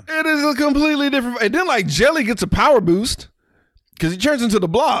last time. It is a completely different. And then like Jelly gets a power boost because he turns into the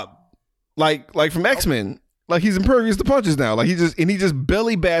Blob, like from X-Men. Like he's impervious to punches now. Like he just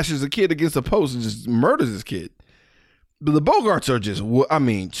belly bashes a kid against a post and just murders his kid. But the Bogarts are just,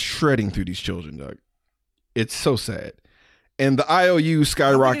 shredding through these children, dog. It's so sad. And the IOU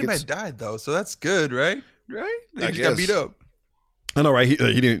skyrockets. Nobody died though, so that's good, right? Right? They just got beat up. I know, right? He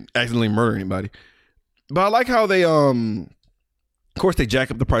didn't accidentally murder anybody. But I like how they, of course, they jack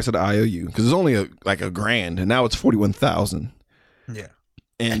up the price of the IOU because it's only like $1,000, and now it's 41,000. Yeah.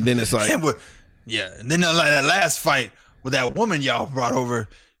 And then it's like, and then that last fight with that woman y'all brought over,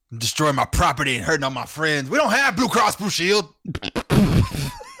 destroying my property and hurting all my friends. We don't have Blue Cross Blue Shield.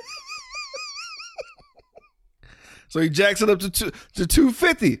 So he jacks it up to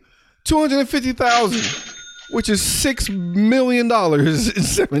 250, 250,000, which is $6 million in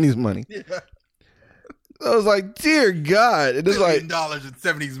 70s money. Yeah. I was like, dear God. And it's like $1 in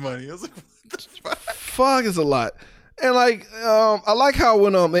 70s money. I was like, what the fuck, it's a lot. And like, I like how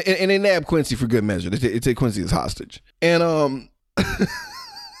when and they nab Quincy for good measure. They take Quincy as hostage. And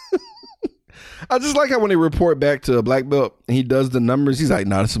I just like how when they report back to Black Belt and he does the numbers, he's like,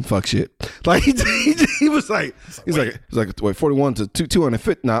 nah, that's some fuck shit. Like he was like, he's like, wait, 41 to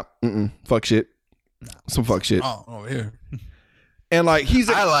 250, nah, fuck shit, some fuck shit. Oh, over here. And like he's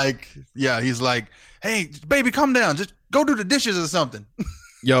like, he's like, hey, baby, calm down, just go do the dishes or something.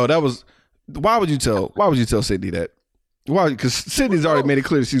 Yo, that was. Why would you tell Sydney that? Why? Because Sydney's already made it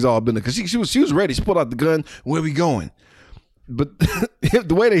clear she's all been there. Because she was ready. She pulled out the gun. Where we going? But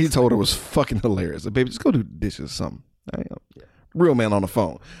the way that he told her was fucking hilarious. Like, baby, just go do dishes or something. Real man on the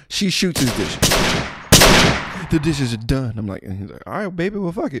phone. She shoots his dishes. The dishes are done. I'm like, and he's like, all right, baby,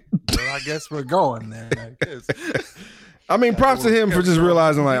 well, fuck it. Well, I guess we're going there. I mean, props to him for just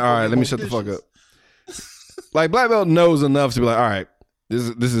realizing, like, all right, let me shut the fuck up. Like, Black Belt knows enough to be like, all right,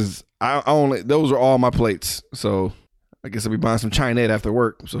 this is I only, those are all my plates. So I guess I'll be buying some Chinese after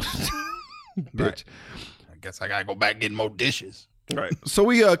work. So, bitch. Right. I guess I gotta go back and get more dishes. Right. So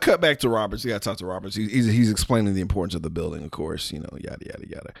we cut back to Roberts. We gotta talk to Roberts. He's explaining the importance of the building, of course. Yada yada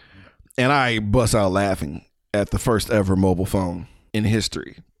yada. And I bust out laughing at the first ever mobile phone in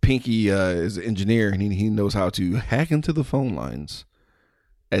history. Pinky is an engineer, and he knows how to hack into the phone lines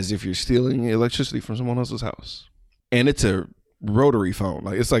as if you're stealing electricity from someone else's house. And it's a rotary phone.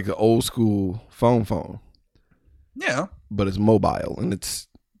 Like it's like an old school phone. Yeah. But it's mobile, and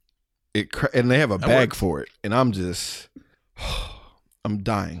and they have a bag for it. And I'm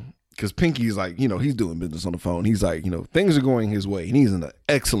dying. Because Pinky's like, he's doing business on the phone. He's like, things are going his way. And he's in an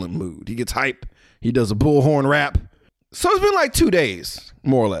excellent mood. He gets hype. He does a bullhorn rap. So it's been like 2 days,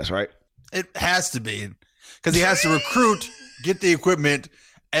 more or less, right? It has to be. Because he has to recruit, get the equipment,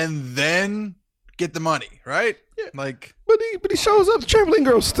 and then get the money, right? Yeah. Like, But he shows up. The trampoline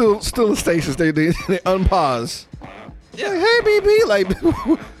girl's still in stasis. They unpause. Yeah. Like, hey, BB, like,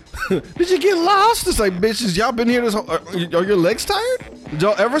 did you get lost? It's like, bitches, y'all been here this whole, are your legs tired? Did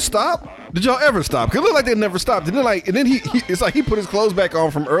y'all ever stop? Because it looked like they never stopped. And then he it's like he put his clothes back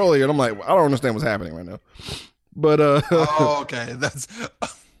on from earlier, and I'm like, I don't understand what's happening right now. But oh, okay,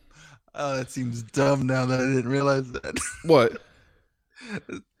 Oh, that seems dumb now that I didn't realize that. What?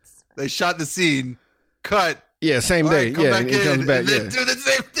 They shot the scene, cut. Yeah, same All day. right, come Yeah, back and he in, comes back. and Yeah, then do the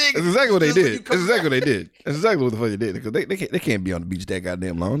same thing. that's exactly what they Just when you did. come That's exactly what back. they did. That's exactly what the fuck they did. Because they can't be on the beach that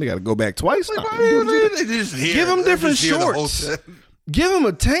goddamn long. They got to go back twice. Like, why do they do that? Give them different shorts. Give him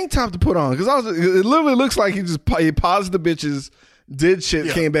a tank top to put on. Because it literally looks like he paused the bitches, did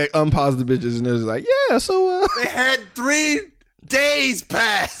shit, came back, unpaused the bitches, and it was like, yeah, so. They had 3 days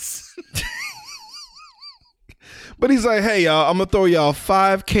pass. But he's like, hey, y'all, I'm going to throw y'all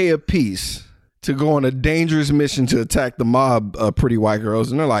 $5,000 a piece to go on a dangerous mission to attack the mob, pretty white girls.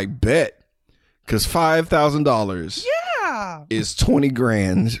 And they're like, bet. Because $5,000 is 20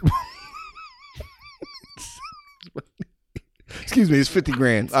 grand. Excuse me, it's 50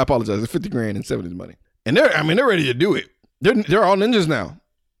 grand. I apologize. It's 50 grand and 70 money. And they're ready to do it. They're all ninjas now.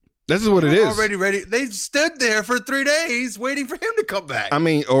 This is what it is. Already ready. They stood there for 3 days waiting for him to come back. I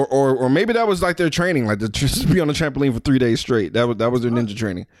mean, or maybe that was like their training, like to just be on the trampoline for 3 days straight. That was their ninja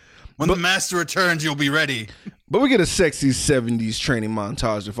training. When the master returns, you'll be ready. But we get a sexy 70s training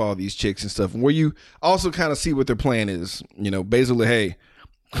montage of all these chicks and stuff, where you also kind of see what their plan is. You know, basically, hey,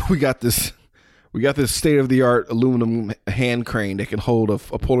 we got this state-of-the-art aluminum hand crane that can hold a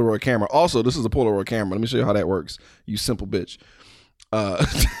Polaroid camera. Also, this is a Polaroid camera. Let me show you how that works, you simple bitch.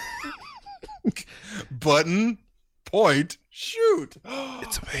 Button, point, shoot.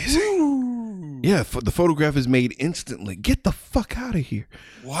 It's amazing. Ooh. Yeah, the photograph is made instantly. Get the fuck out of here.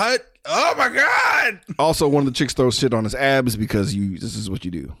 What? Oh my God. Also, one of the chicks throws shit on his abs because this is what you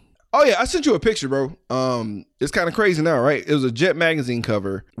do. Oh yeah, I sent you a picture, bro. It's kind of crazy now, right? It was a Jet magazine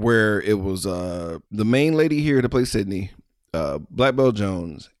cover where it was the main lady here to play Sydney, Black Belt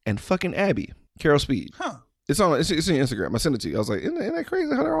Jones, and fucking Abby, Carol Speed. Huh. It's on your Instagram. I sent it to you. I was like, isn't that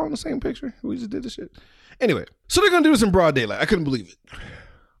crazy how they're all in the same picture? We just did this shit. Anyway, so they're gonna do this in broad daylight. I couldn't believe it.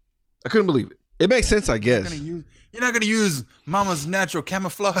 It makes sense, I guess. You're not gonna use Mama's natural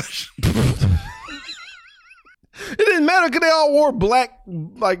camouflage. It didn't matter because they all wore black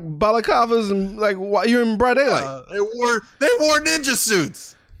like balaclavas and like you're in broad daylight. They wore ninja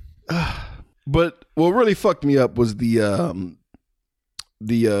suits. But what really fucked me up was the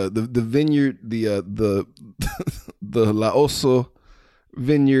vineyard, the La Oso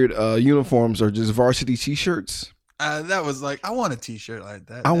vineyard uniforms are just varsity t-shirts. That was like, I want a t-shirt like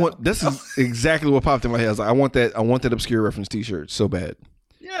that. This is exactly what popped in my head. I was like, I want that obscure reference t-shirt so bad.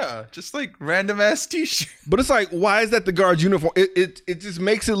 Yeah, just like random ass t-shirt. But it's like, why is that the guard's uniform? It just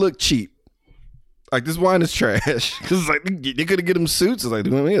makes it look cheap. Like, this wine is trash. Because it's like, they could have get them suits. It's like,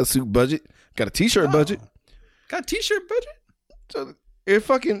 we got a suit budget. Got a t-shirt budget. Got a t-shirt budget? So it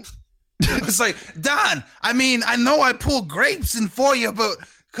fucking... It's like, Don, I mean, I know I pull grapes in for you, but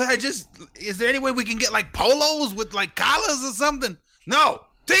is there any way we can get like polos with like collars or something? No,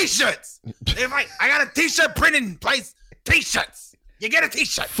 t-shirts. I got a t-shirt printing place. T-shirts. You get a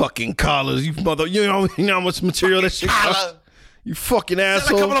t-shirt. Fucking collars, you mother. You know how much material that shit costs? You fucking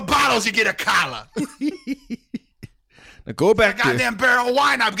asshole. A couple of bottles, you get a collar. Now go back there. Goddamn barrel of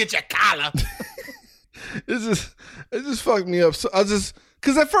wine, I'll get you a collar. It just fucked me up. So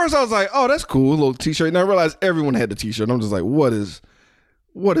because at first I was like, oh, that's cool, little t-shirt. And I realized everyone had the t-shirt. And I'm just like, what is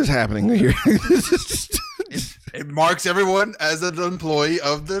happening here? It marks everyone as an employee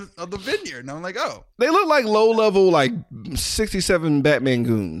of the vineyard. And I'm like, oh. They look like low-level, like 67 Batman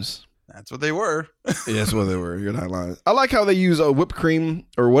goons. That's what they were. Yeah, that's what they were. You're not lying. I like how they use whipped cream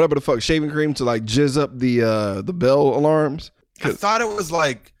or whatever the fuck, shaving cream to like jizz up the bell alarms. I thought it was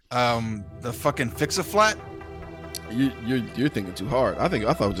like the fucking Fix-A-Flat. You're thinking too hard. I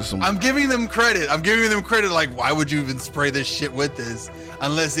thought it was just some. I'm giving them credit. Like, why would you even spray this shit with this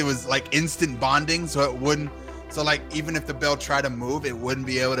unless it was like instant bonding, so it wouldn't. So like, even if the bell tried to move, it wouldn't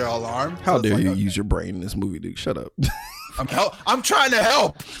be able to alarm. How dare you use your brain in this movie, dude? Shut up. I'm trying to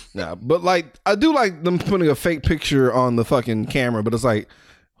help. Nah, but like, I do like them putting a fake picture on the fucking camera, but it's like,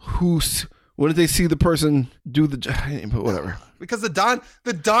 when did they see the person do but whatever. Because the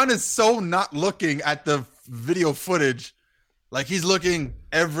Don is so not looking at the video footage. Like, he's looking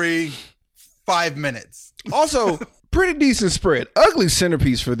every 5 minutes. Also, pretty decent spread. Ugly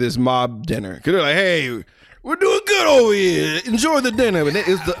centerpiece for this mob dinner. Because they're like, hey, we're doing good over here. Enjoy the dinner. But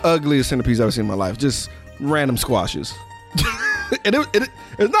it's the ugliest centerpiece I've ever seen in my life. Just random squashes. And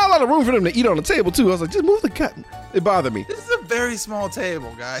there's not a lot of room for them to eat on the table, too. I was like, just move the cut. It bothered me. This is a very small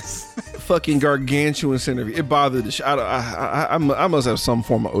table, guys. Fucking gargantuan centerpiece. It bothered the shit. I must have some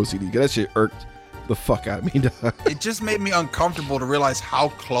form of OCD. That shit irked the fuck out of me, dog. It just made me uncomfortable to realize how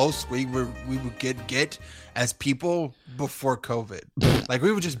close we would get as people before COVID. Like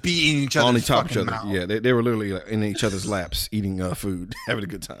we would just be eating each other's On top of each fucking other. mouth. Yeah, they were literally like, in each other's laps eating food, having a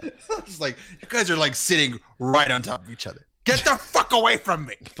good time. It's like you guys are like sitting right on top of each other. Get the fuck away from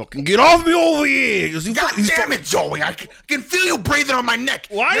me! Fucking get off me over here! God damn it, Joey! I can feel you breathing on my neck.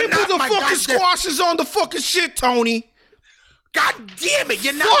 Why You're you put not the my fucking goddamn- squashes on the fucking shit, Tony? God damn it!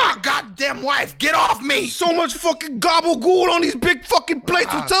 You're not my goddamn wife. Get off me! So much fucking gabagool on these big fucking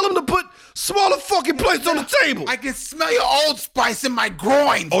plates. Well, tell them to put smaller fucking plates on the table. I can smell your Old Spice in my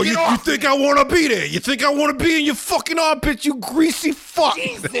groin. Oh, Get you off think me. I want to be there? You think I want to be in your fucking armpit, you greasy fuck?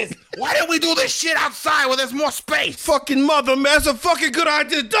 Jesus! Why didn't we do this shit outside where there's more space? Fucking mother, man. That's a fucking good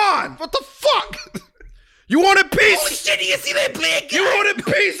idea. Don, what the fuck? You wanted Holy peace? shit! You see that play again? You wanted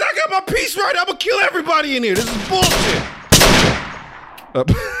peace? I got my peace right. I'm going to kill everybody in here. This is bullshit.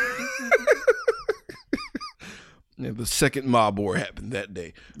 Yeah, the second mob war happened that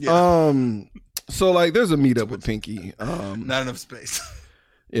day. Yeah. So like, there's a meetup with Pinky. Not enough space.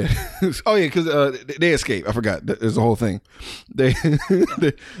 Yeah. Oh yeah, because they escape. I forgot. There's a whole thing. They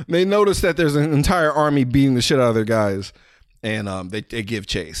they notice that there's an entire army beating the shit out of their guys, and they give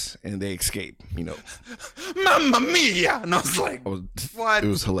chase and they escape. You know, Mamma mia! And I was like, what? It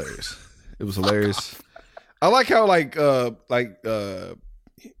was hilarious. It was hilarious. I like how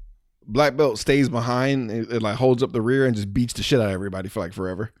Black Belt stays behind and like holds up the rear and just beats the shit out of everybody for like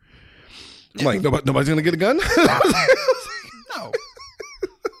forever. I'm like, nobody's gonna get a gun. No.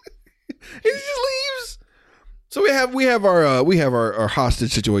 He just leaves. So we have our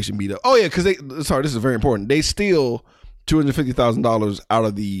hostage situation beat up. Oh yeah, because this is very important. They steal $250,000 out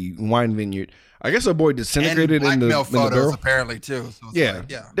of the wine vineyard. I guess our boy disintegrated in the photos barrel. apparently too. So it's Yeah,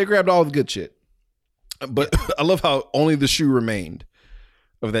 like, yeah. They grabbed all the good shit. But I love how only the shoe remained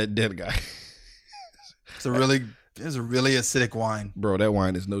of that dead guy. It's a really acidic wine. Bro, that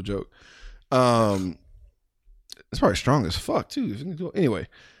wine is no joke. It's probably strong as fuck too. Anyway,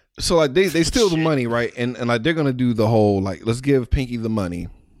 so like they steal the money, right? And like they're gonna do the whole like, let's give Pinky the money,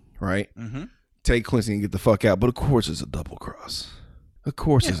 right? Mm-hmm. Take Quincy and get the fuck out. But of course it's a double cross. Of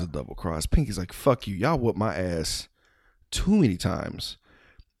course it's a double cross. Pinky's like, fuck you. Y'all whooped my ass too many times.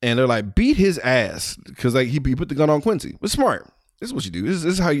 And they're like, beat his ass. Because like he put the gun on Quincy. It's smart. This is what you do. This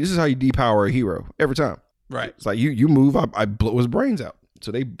is how you depower a hero every time. Right. It's like you move, I blow his brains out.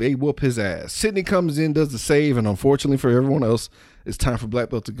 So they whoop his ass. Sydney comes in, does the save, and unfortunately for everyone else, it's time for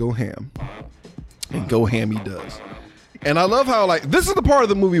Black Belt to go ham. And go ham he does. And I love how like this is the part of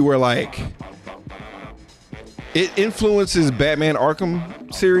the movie where like it influences Batman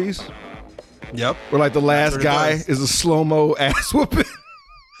Arkham series. Yep. Where like the last what it guy does. is a slow-mo ass whooping.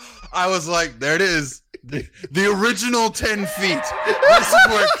 I was like, there it is. The original 10 feet. This is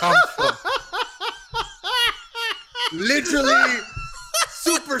where it comes from. Literally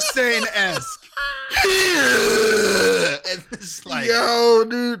Super Saiyan-esque. And it's like, Yo,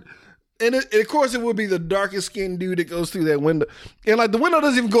 dude. And of course it would be the darkest skinned dude that goes through that window. And like the window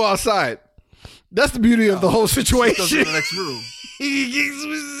doesn't even go outside. That's the beauty of the whole goes to situation. the next room. He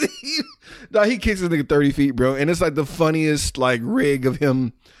kicks his nigga 30 feet, bro. And it's like the funniest like rig of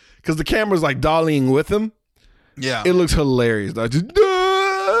him. Because the camera's like dollying with him. Yeah. It looks hilarious. Like just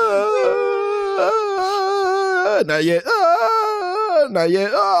not yet. Not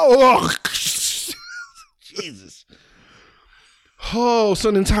yet. Oh, Jesus. Oh, so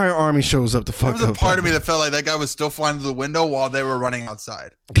an entire army shows up to fuck There was up. a part of me that felt like that guy was still flying through the window while they were running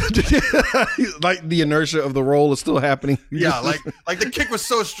outside. Like the inertia of the roll is still happening. Yeah, like the kick was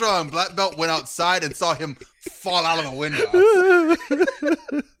so strong, Black Belt went outside and saw him fall out of the window.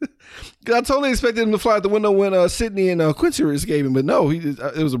 I totally expected him to fly out the window when Sydney and Quincy were escaping, but no,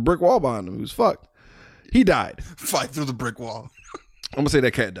 it was a brick wall behind him. He was fucked. He died. Fly through the brick wall. I'm gonna say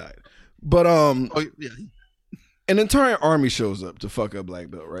that cat died. But Oh yeah. an entire army shows up to fuck up Black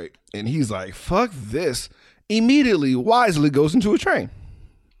Belt, right? And he's like, fuck this. Immediately, wisely goes into a train.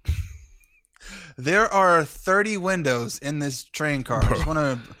 There are 30 windows in this train car. I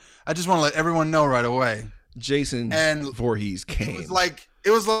just want to let everyone know right away. Jason And Voorhees came. It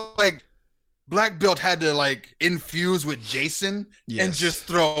was like Black Belt had to like infuse with Jason and Yes. just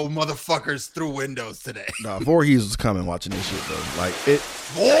throw motherfuckers through windows today. Nah, Voorhees was coming watching this shit, bro. Like it,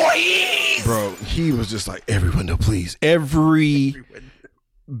 Boys! bro. He was just like, every window, please. Every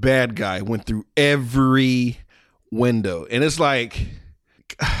bad guy went through every window, and it's like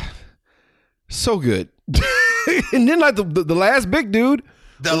so good. And then like the last big dude,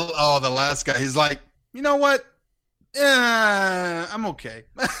 The last guy. He's like, you know what? I'm okay.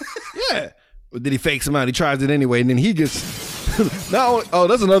 yeah. But then he fakes him out. He tries it anyway, and then he gets Now, oh,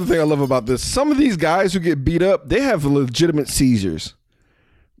 that's another thing I love about this. Some of these guys who get beat up, they have legitimate seizures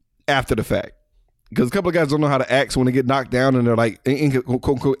after the fact. Because a couple of guys don't know how to act, so when they get knocked down and they're like quote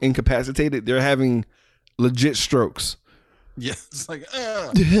unquote incapacitated, they're having legit strokes. Yeah, it's like,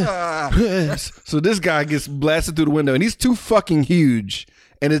 So this guy gets blasted through the window, and he's too fucking huge,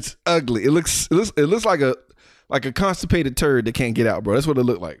 and it's ugly. It looks like a constipated turd that can't get out, bro. That's what it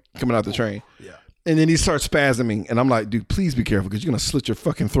looked like coming out the train. Yeah. And then he starts spasming, and I'm like, dude, please be careful because you're gonna slit your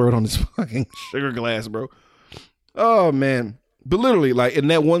fucking throat on this fucking sugar glass, bro. Oh man. But literally, like in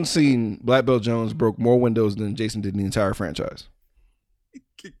that one scene, Black Belt Jones broke more windows than Jason did in the entire franchise. He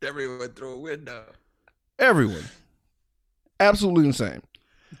kicked everyone through a window. Everyone. Absolutely insane.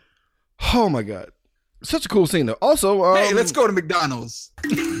 Oh my God. Such a cool scene though. Also, hey, let's go to McDonald's.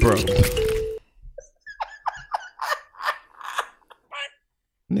 Bro.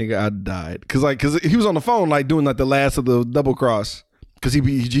 Nigga, I died. Cause he was on the phone like doing like the last of the double cross. Cause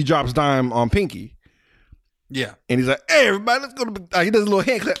he drops dime on Pinky. Yeah. And he's like, hey everybody, let's go to McDonald's. He does a little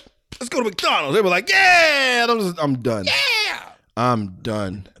hand clap. Let's go to McDonald's. They were like, yeah. And I'm done. Yeah. I'm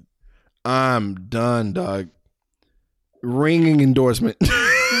done, dog. Ringing endorsement.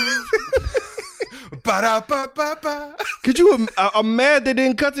 Ba-da-ba-ba-ba. Could you? I'm mad they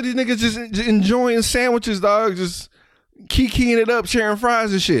didn't cut to these niggas just enjoying sandwiches, dog. Just kikiing it up, sharing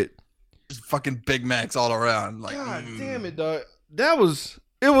fries and shit. Just fucking Big Macs all around. Like, God damn it, dog. It was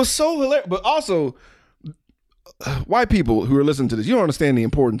so hilarious. But also, white people who are listening to this, you don't understand the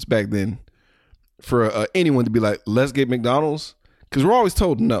importance back then for anyone to be like, let's get McDonald's. Because we're always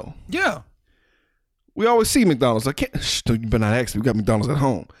told no. Yeah. We always see McDonald's. I can't. You better not ask me. We got McDonald's at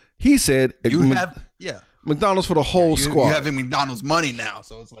home. He said, McDonald's for the whole squad. You having McDonald's money now,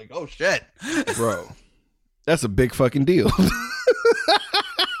 so it's like, oh shit, bro. That's a big fucking deal. I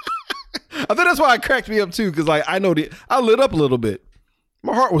think that's why it cracked me up too, because like I lit up a little bit.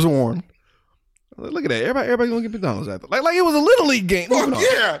 My heart was warm. Look at that. Everybody gonna get McDonald's after. Like it was a little league game.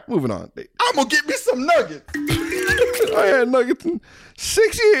 Moving on. I'm gonna get me some nuggets. I had nuggets in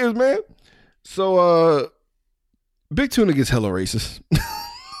 6 years, man. So Big Tuna gets hella racist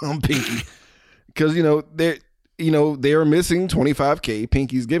on Pinky. Because they are missing $25K.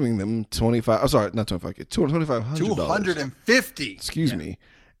 Pinky's giving them $25. I'm sorry, not $25K. $2,500. $250. Excuse me.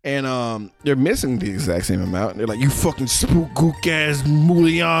 And they're missing the exact same amount. And they're like, you fucking spook gook ass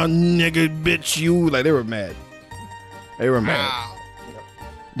mullion nigga bitch you. Like they were mad. Wow.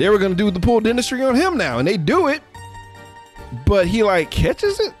 They were gonna do the pull dentistry on him now, and they do it. But he like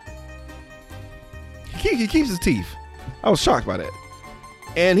catches it. He keeps his teeth. I was shocked by that.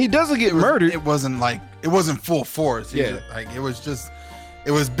 And he doesn't get murdered. It wasn't full force. It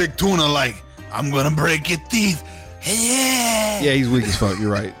was Big Tuna like, I'm gonna break your teeth. Yeah, he's weak as fuck.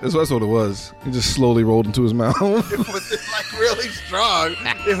 You're right. That's what it was. He just slowly rolled into his mouth. It wasn't like really strong.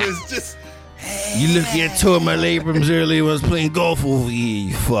 It was just. You look at tore my labrums earlier when I was playing golf over here.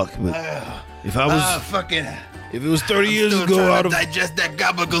 You fuck. But if I was if it was 30 years ago, I'd have digest that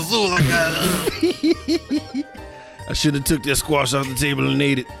gabagool. I should have took that squash off the table and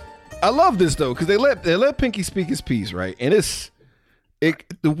ate it. I love this though because they let Pinky speak his piece, right? And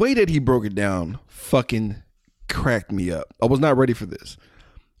the way that he broke it down, fucking cracked me up. I was not ready for this.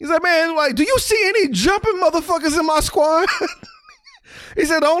 He's like, man, like, do you see any jumping motherfuckers in my squad? He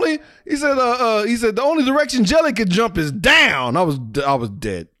said the only direction Jelly could jump is down. I was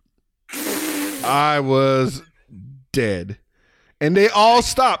dead. I was dead. And they all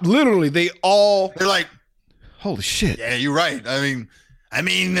stopped. Literally, they're like, holy shit. Yeah, you're right. I mean,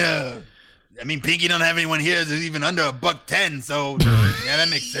 Pinky don't have anyone here that's even under $110, so yeah, that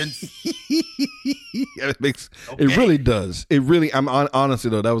makes sense. It really does. It really. Honestly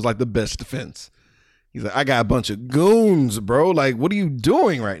though, that was like the best defense. He's like, I got a bunch of goons, bro. Like, what are you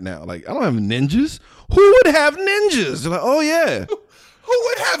doing right now? Like, I don't have ninjas. Who would have ninjas? They're like, oh yeah. Who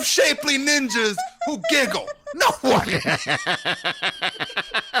would have shapely ninjas who giggle? No one.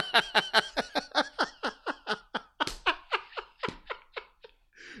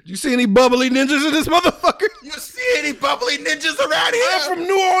 You see any bubbly ninjas in this motherfucker? You see any bubbly ninjas around here? I'm from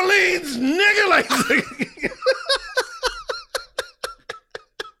New Orleans, nigga. Like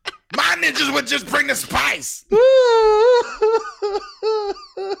my ninjas would just bring the spice.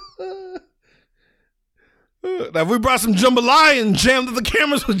 Now, if we brought some jambalaya and jammed up the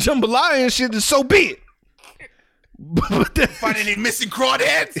cameras with jambalaya and shit, then so be it. But find any missing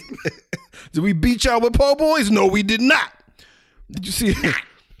crawdads? Did we beat y'all with po' boys? No, we did not. Did you see?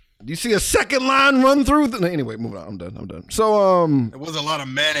 Do you see a second line run through? Anyway, moving on. I'm done. So, there was a lot of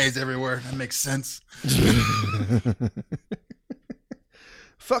mayonnaise everywhere. That makes sense.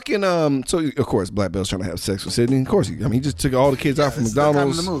 Fucking so of course Black Belt's trying to have sex with Sydney. Of course he just took all the kids out from It's the time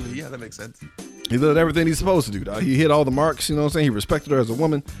McDonald's. of the movie. Yeah, that makes sense. He did everything he's supposed to do, dog. He hit all the marks, you know what I'm saying? He respected her as a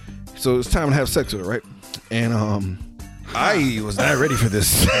woman. So it's time to have sex with her, right? And I was not ready for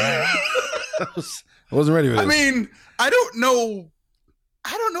this. I wasn't ready for this. I mean, I don't know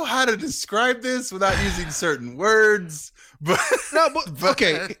how to describe this without using certain words, but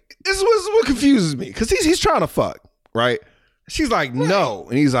okay. This is what confuses me, because he's trying to fuck, right? She's like, no.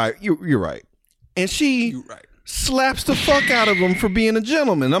 And he's like, you're right. And she slaps the fuck out of him for being a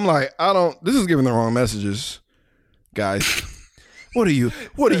gentleman. I'm like, this is giving the wrong messages, guys. What are you? A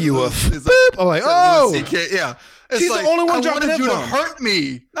boop? I'm like, oh. Yeah. It's She's like, the only one I dropping wanted you to F-bombs. hurt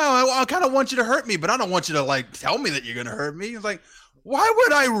me. No, I kind of want you to hurt me, but I don't want you to like tell me that you're going to hurt me. It's like, why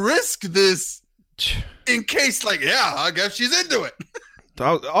would I risk this in case, like, yeah, I guess she's into it.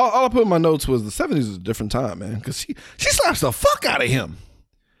 All I put in my notes was the 70s was a different time, man, because she slaps the fuck out of him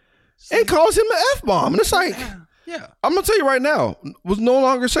and calls him an F-bomb. And it's like, yeah. I'm gonna tell you right now, was no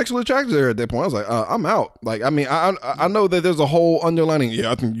longer sexually attracted to her at that point. I was like, I'm out. Like, I mean, I know that there's a whole underlining.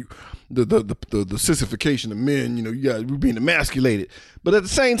 Yeah, I think the sissification of men. You know, you got we're being emasculated, but at the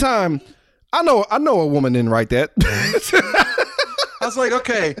same time, I know a woman didn't write that. I was like,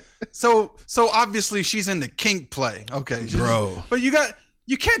 okay, so obviously she's into kink play, okay, Bro. But you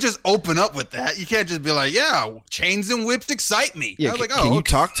can't just open up with that. You can't just be like, yeah, chains and whips excite me. Yeah, I was like, can you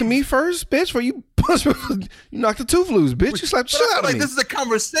talk to me first, bitch? Before you knock the tooth loose, bitch. You slap the shit out of like me. this is a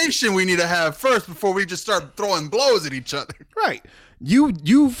conversation we need to have first before we just start throwing blows at each other. Right. You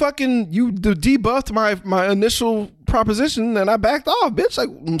debuffed my initial proposition and I backed off, bitch. Like,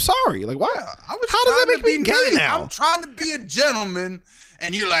 I'm sorry. Like, why? How does that make me gay now? I'm trying to be a gentleman,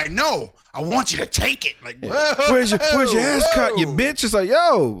 and you're like, no, I want you to take it. Like, where's your ass cut, you bitch? It's like,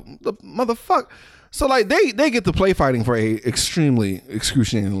 yo, the motherfucker. So like they get to play fighting for a extremely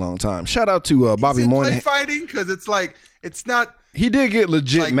excruciating long time. Shout out to Bobby Moynihan. Play fighting because it's like it's not. He did get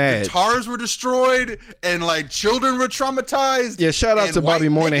legit like mad. Guitars were destroyed and like children were traumatized. Yeah, shout out to Bobby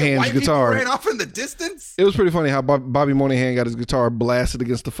Moynihan's guitar. Ran off in the distance. It was pretty funny how Bobby Moynihan got his guitar blasted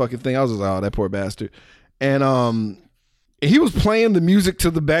against the fucking thing. I was just like, oh, that poor bastard. And he was playing the music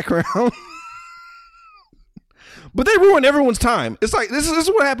to the background. But they ruined everyone's time. It's like this is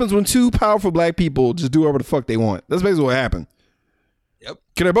what happens when two powerful black people just do whatever the fuck they want. That's basically what happened. Yep.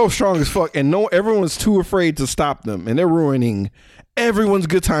 Cause they're both strong as fuck, and everyone's too afraid to stop them, and they're ruining everyone's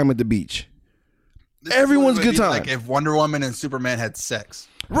good time at the beach. Everyone's good time. Like if Wonder Woman and Superman had sex,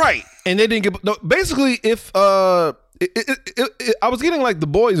 right? And they didn't get. No, basically, if I was getting like the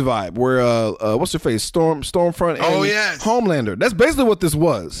Boys vibe, where what's her face, Stormfront, and Homelander. That's basically what this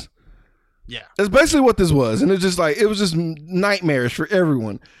was. Yeah, that's basically what this was, and it's just like it was just nightmares for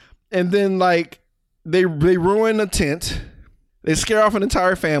everyone. And then like they ruin a tent. They scare off an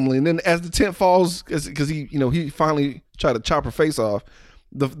entire family, and then as the tent falls, because he finally tried to chop her face off,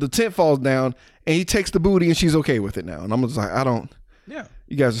 the tent falls down, and he takes the booty, and she's okay with it now. And I'm just like, Yeah,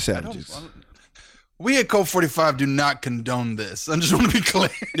 you guys are savages. We at Code 45 do not condone this. I just want to be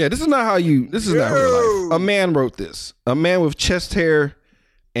clear. Yeah, this is not how you. This is not real life. A man wrote this. A man with chest hair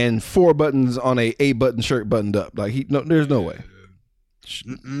and 4 buttons on a 8-button shirt buttoned up. Like there's no way.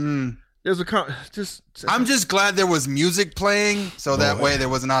 There's I'm just glad there was music playing, so that way there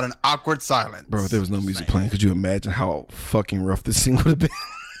was not an awkward silence. Bro, if there was no music playing, could you imagine how fucking rough this scene would have been?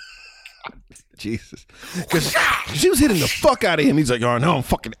 Jesus, because she was hitting the fuck out of him. He's like, "Oh, now I'm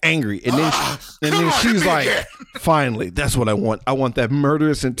fucking angry," and then she's like, "Finally, that's what I want. I want that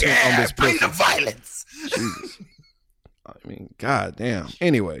murderous intent on this person." Bring the violence. Jesus, I mean, goddamn.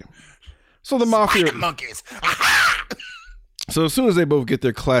 Anyway, so the mafia monkeys. So as soon as they both get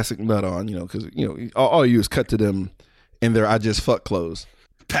their classic nut on, because all you do is cut to them in their "I just fuck" clothes,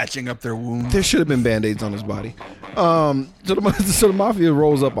 patching up their wounds. There should have been band-aids on his body. So the mafia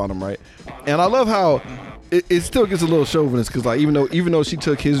rolls up on him, right? And I love how it still gets a little chauvinist because like even though she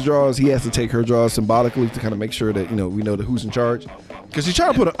took his drawers, he has to take her drawers symbolically to kind of make sure that we know who's in charge. Because she's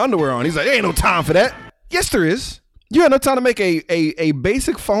trying to put her underwear on. He's like, there ain't no time for that. Yes, there is. You had no time to make a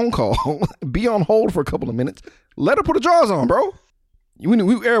basic phone call, be on hold for a couple of minutes. Let her put her drawers on, bro.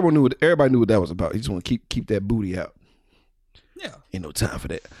 Everybody knew what that was about. He just want to keep that booty out. Yeah. Ain't no time for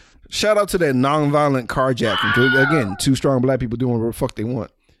that. Shout out to that nonviolent carjacking. Again, 2 strong black people doing whatever the fuck they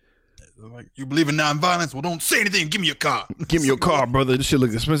want. Like, you believe in nonviolence? Well, don't say anything. Give me your car. Give me your car, brother. This shit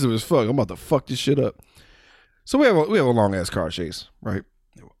looks expensive as fuck. I'm about to fuck this shit up. So we have a long ass car chase, right?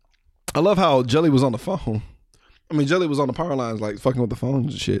 I love how Jelly was on the phone. I mean, Jelly was on the power lines, like fucking with the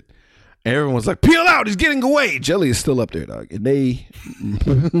phones and shit. And everyone's like, peel out, he's getting away. Jelly is still up there, dog. And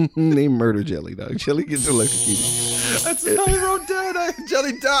they murder Jelly, dog. Jelly gets electrocuted. That's how he wrote down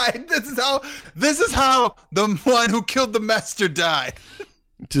Jelly died. This is how the one who killed the master died.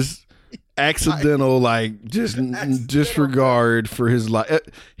 Just accidental, like just disregard for his life.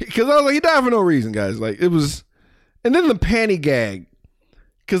 Because I was like, he died for no reason, guys. Like it was, and then the panty gag.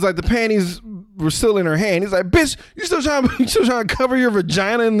 Because like the panties were still in her hand. He's like, bitch, you still trying to cover your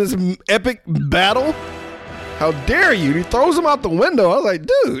vagina in this epic battle? How dare you? He throws him out the window. I was like,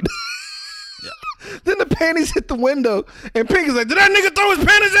 dude. Yeah. Then the panties hit the window, and Pinky's like, did that nigga throw his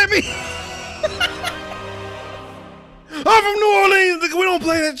panties at me? I'm from New Orleans. We don't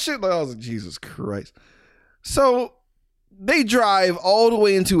play that shit. Like, I was like, Jesus Christ. So they drive all the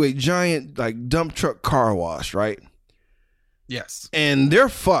way into a giant like dump truck car wash, right? Yes. And they're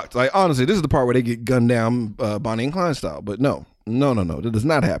fucked. Like, honestly, this is the part where they get gunned down Bonnie and Clyde style. But no. That does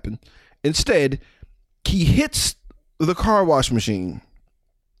not happen. Instead, he hits the car wash machine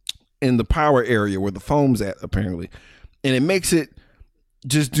in the power area where the foam's at, apparently. And it makes it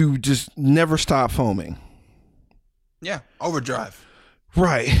just never stop foaming. Yeah. Overdrive.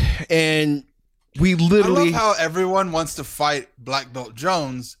 Right. And we literally... I love how everyone wants to fight Black Belt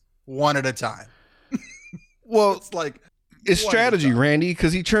Jones one at a time. Well, it's like... It's strategy, Randy,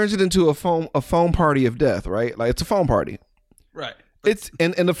 because he turns it into a foam party of death, right? Like it's a foam party, right? It's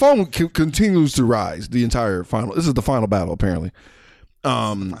and the foam continues to rise the entire final. This is the final battle, apparently. The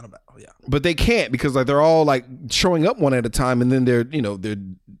final battle, yeah. But they can't because like they're all like showing up one at a time, and then they're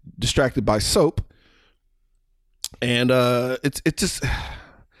distracted by soap, and it's just.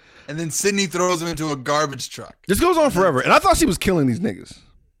 And then Sydney throws him into a garbage truck. This goes on forever, and I thought she was killing these niggas.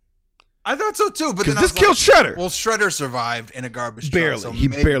 I thought so too, but then this killed Shredder. Well, Shredder survived in a garbage barely. truck. He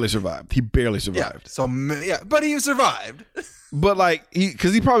barely survived. Yeah, but he survived. But like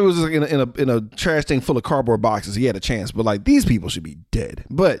because he probably was like in a trash thing full of cardboard boxes. He had a chance, but like these people should be dead.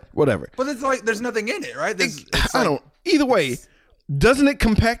 But whatever. But it's like there's nothing in it, right? I don't. Either way, doesn't it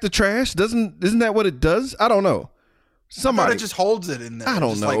compact the trash? Isn't that what it does? I don't know. Somebody it just holds it in there. I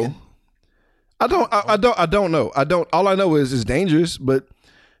don't know. I don't know. All I know is it's dangerous, but.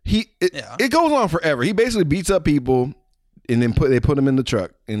 It goes on forever. He basically beats up people, and then they put him in the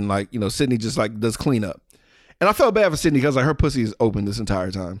truck, and like Sydney just like does cleanup. And I felt bad for Sydney because like her pussy is open this entire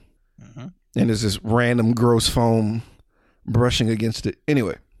time, and it's just random gross foam brushing against it.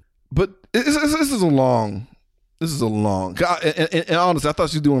 Anyway, but this is a long. And honestly, I thought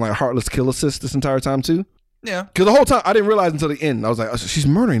she was doing like heartless kill assist this entire time too. Yeah, because the whole time I didn't realize until the end. I was like, she's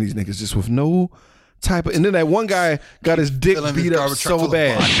murdering these niggas just with no. Type of, and then that one guy got his dick beat up so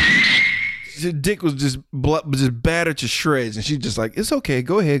bad. His dick was just battered to shreds, and she's just like, "It's okay,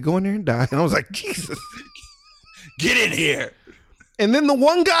 go ahead, go in there and die." And I was like, "Jesus, get in here!" And then the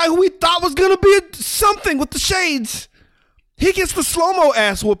one guy who we thought was gonna be something with the shades, he gets the slow mo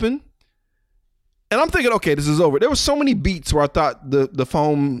ass whooping, and I'm thinking, okay, this is over. There were so many beats where I thought the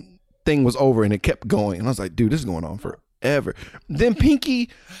foam thing was over, and it kept going, and I was like, "Dude, this is going on forever." Then Pinky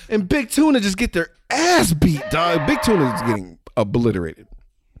and Big Tuna just get their ass beat, dog. Big Tuna is getting obliterated.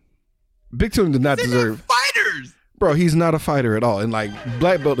 Big Tuna did not deserve fighters. Bro, he's not a fighter at all. And like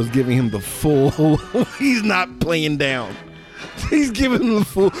Black Belt is giving him the full he's not playing down. He's giving him the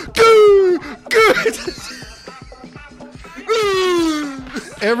full good.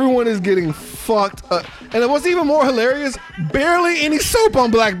 Everyone is getting fucked up. And what's even more hilarious, barely any soap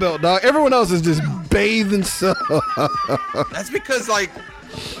on Black Belt, dog. Everyone else is just bathing soap. That's because like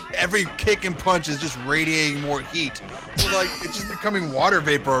every kick and punch is just radiating more heat. So like it's just becoming water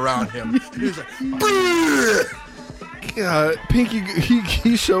vapor around him. He's like, God, Pinky,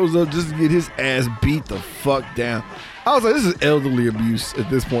 he shows up just to get his ass beat the fuck down. I was like, this is elderly abuse at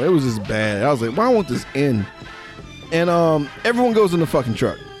this point. It was just bad. I was like, why won't this end? And everyone goes in the fucking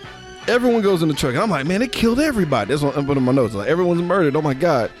truck. Everyone goes in the truck. And I'm like, man, they killed everybody. That's what I'm putting in my notes. Like, everyone's murdered. Oh my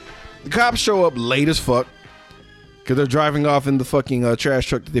God. The cops show up late as fuck because they're driving off in the fucking trash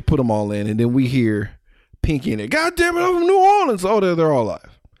truck that they put them all in. And then we hear Pinky in it. God damn it, I'm from New Orleans. Oh, they're all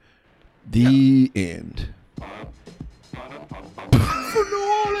alive. The end. For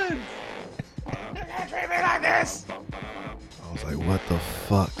New Orleans. You can't treat me like this. I was like, what the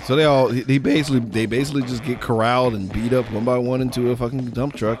fuck? So they basically just get corralled and beat up one by one into a fucking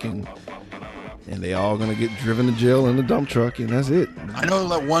dump truck, and they all gonna get driven to jail in the dump truck, and that's it. I know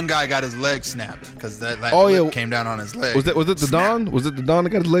that one guy got his leg snapped because that came down on his leg. Was it the Don? Was it the Don that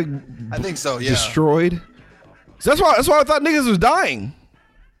got his leg? I think so. Yeah. Destroyed. So that's why I thought niggas was dying.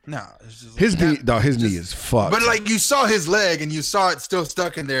 No, it's just his knee is fucked. But like you saw his leg and you saw it still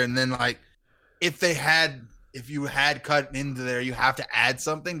stuck in there, and then like if you had cut into there, you have to add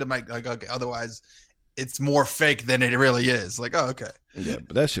something to make like okay, otherwise it's more fake than it really is. Like, oh, okay. Yeah,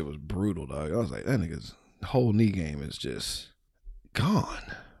 but that shit was brutal, dog. I was like, that whole knee game is just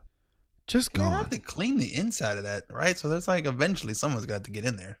gone. Just They gone. have to clean the inside of that, right? So there's like eventually someone's got to get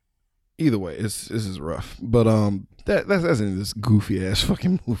in there. Either way, this is rough. But that's in this goofy ass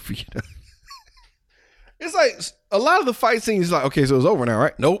fucking movie. It's like a lot of the fight scenes. Like, okay, so it's over now,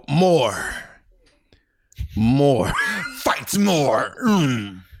 right? Nope, more. Fights more.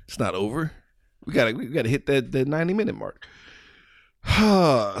 It's not over. We gotta hit that 90-minute mark.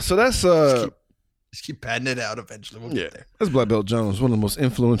 So that's Just keep padding it out. Eventually, we'll get there. That's Black Belt Jones, one of the most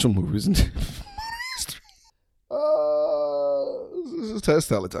influential movies in history. Let's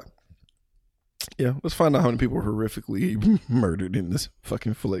tell it time. Yeah, let's find out how many people were horrifically murdered in this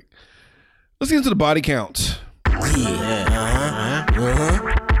fucking flick. Let's get into the body count. That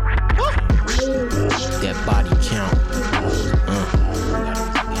body count.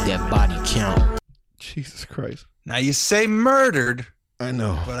 That body count. Jesus Christ. Now you say murdered, I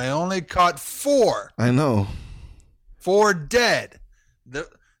know. but I only caught 4. I know. 4 dead.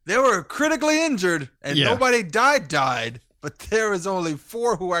 They were critically injured, and nobody died, but there was only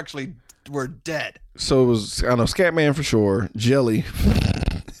 4 who actually were dead. So it was, I know, Scatman for sure, Jelly.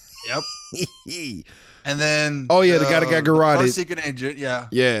 Yep. And then the guy that got garroted. Secret agent, yeah.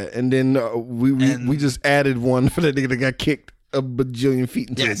 Yeah, and then we just added one for the nigga that got kicked a bajillion feet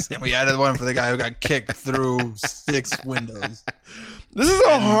into Yes, and we added one for the guy who got kicked through 6 windows. This is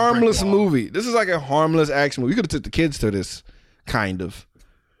a harmless movie. This is like a harmless action movie. We could have took the kids to this, kind of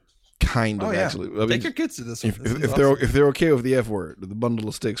actually. I mean, take your kids to this. If they're okay with the F word, the bundle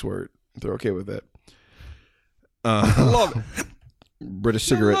of sticks word, if they're okay with that. I love it. British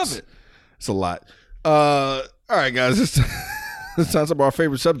cigarettes. I love it. It's a lot. All right, guys. It's time to our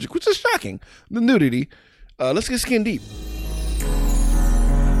favorite subject, which is shocking, the nudity. Let's get skin deep.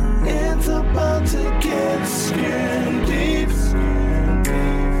 It's about to get skin deep.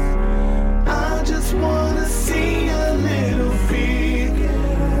 I just wanna see a little peek.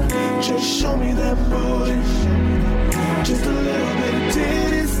 Just show me that booty. Just a little bit of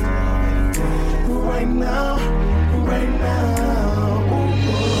titties. Right now.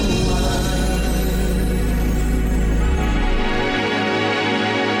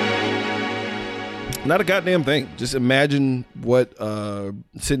 Not a goddamn thing. Just imagine what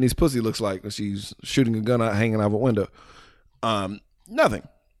Sydney's pussy looks like when she's shooting a gun out, hanging out of a window. Nothing.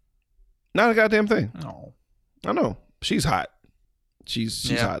 Not a goddamn thing. No. I know. She's hot.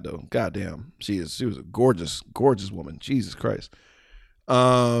 She's hot though. Goddamn. She was a gorgeous woman. Jesus Christ.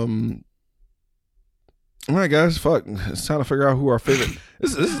 All right, guys. Fuck. It's time to figure out who our favorite.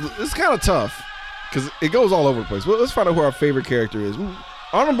 This is kind of tough because it goes all over the place. Well, let's find out who our favorite character is.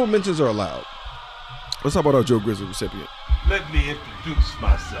 Honorable mentions are allowed. Let's talk about our Joe Grizzly recipient. Let me introduce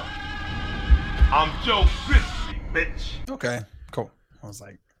myself. I'm Joe Grizzly, bitch. Okay, cool. I was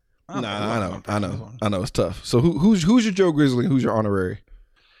like, I know it's tough. So who's your Joe Grizzly? Who's your honorary?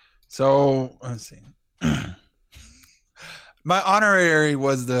 So let's see. My honorary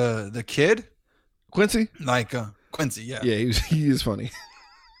was the kid, Quincy. like Quincy. Yeah, he is funny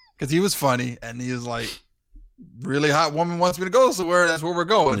because he was funny and he was like, really hot woman wants me to go somewhere. That's where we're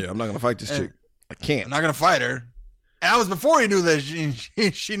going. Yeah, I'm not gonna fight this chick. I can't. I'm not gonna fight her. And that was before he knew that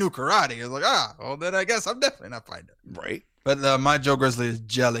she knew karate. I was like, well then I guess I'm definitely not fighting her. Right. But my Joe Grizzly is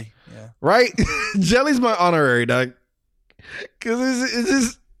Jelly. Yeah. Right. Jelly's my honorary, dog.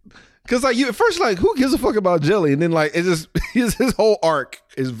 Cause like you at first like who gives a fuck about Jelly, and then like it's just his whole arc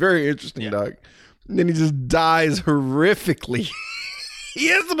is very interesting, dog. And then he just dies horrifically. He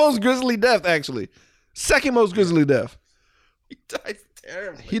has the most grisly death, actually. Second most grisly death. He dies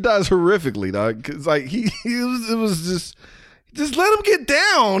terribly. He dies horrifically, dog. Cause like it was just let him get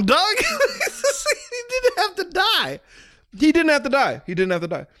down, dog. He didn't have to die. He didn't have to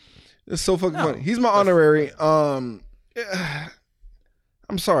die. It's so fucking funny. He's my honorary. I'm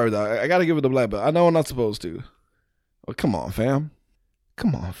sorry, dog. I gotta give it to Black Belt. I know I'm not supposed to. Oh, come on, fam.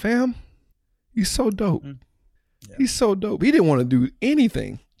 He's so dope. Yeah. He's so dope. He didn't want to do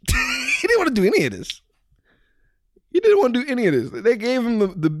anything. He didn't want to do any of this. They gave him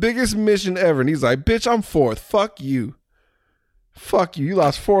the biggest mission ever, and he's like, "Bitch, I'm fourth. Fuck you. You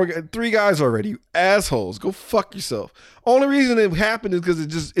lost 3 guys already. You assholes. Go fuck yourself." Only reason it happened is because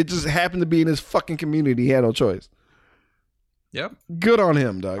it just happened to be in his fucking community. He had no choice. Yep. Good on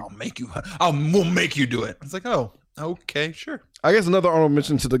him, dog. We'll make you do it. It's like, oh, okay, sure. I guess another honorable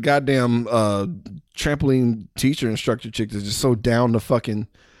mention to the goddamn trampoline teacher instructor chick that's just so down to fucking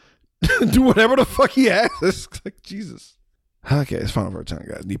do whatever the fuck he asks. It's like, Jesus. Okay, it's final for our time,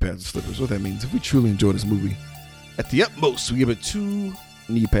 guys. Knee pads and slippers. What that means, if we truly enjoy this movie, at the utmost, we give it 2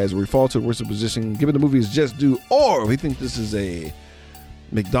 knee pads where we fall to the worst position, give it the movie's just due, or we think this is a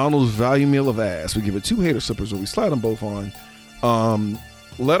McDonald's value meal of ass. We give it 2 hater slippers, or we slide them both on.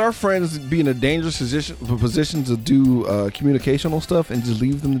 Let our friends be in a dangerous position to do communicational stuff and just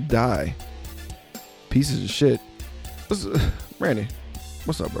leave them to die. Pieces of shit. Randy,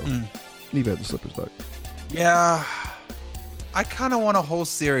 what's up, bro? Leave at the slippers, dog. Yeah, I kind of want a whole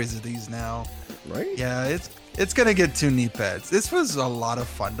series of these now. Right? Yeah, it's gonna get too knee pads. This was a lot of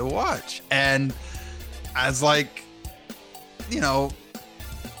fun to watch, and as like, you know,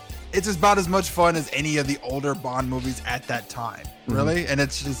 it's about as much fun as any of the older Bond movies at that time, really. And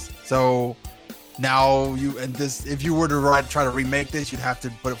it's just so now if you were to try to remake this, you'd have to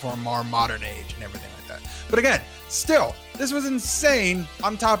put it for a more modern age and everything like that. But again, still, this was insane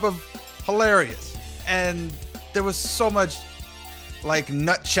on top of hilarious, and there was so much like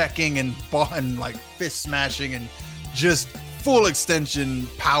nut checking and like fist smashing and just full extension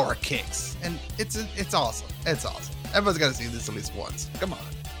power kicks, and it's awesome. It's awesome. Everyone's got to see this at least once. Come on.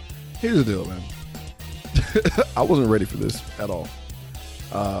 Here's the deal, man. I wasn't ready for this at all.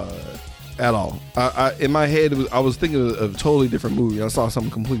 I in my head, I was thinking of a totally different movie. I saw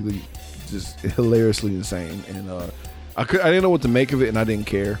something completely just hilariously insane, and I didn't know what to make of it, and I didn't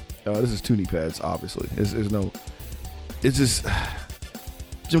care. This is 2 knee pads, obviously. It's just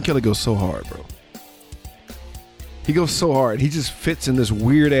Jim Kelly goes so hard, bro. He goes so hard. He just fits in this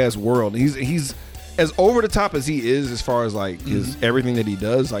weird ass world. He's as over the top as he is, as far as like his everything that he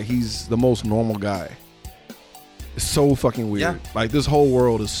does. Like, he's the most normal guy. It's so fucking weird. Yeah. Like, this whole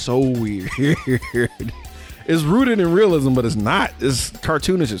world is so weird. It's rooted in realism, but it's not. It's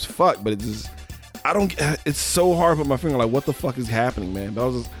cartoonish as fuck. But it's just, it's so hard to put my finger like, what the fuck is happening, man? But I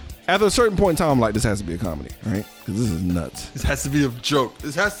was just, after a certain point in time, I'm like, this has to be a comedy, right? Because this is nuts. This has to be a joke.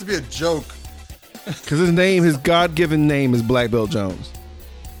 Because his God-given name is Black Belt Jones.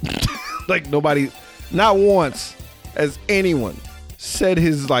 Like, nobody, not once has anyone said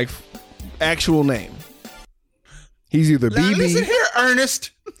his like actual name. He's either BB. Listen here,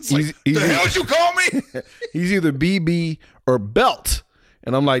 Ernest. He's the hell you call me? He's either BB or Belt.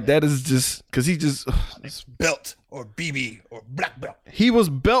 And I'm like, that is just, because he just. It's Belt or BB or Black Belt. He was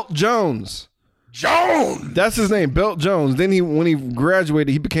Belt Jones. That's his name, Belt Jones. Then when he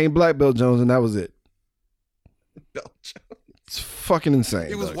graduated, he became Black Belt Jones, and that was it. Belt Jones. It's fucking insane.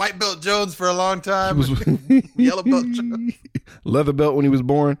 He was like, White Belt Jones for a long time. Yellow Belt Jones. Leather belt when he was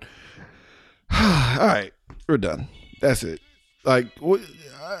born. All right, we're done. That's it. Like,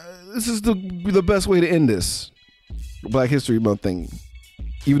 this is the best way to end this Black History Month thing.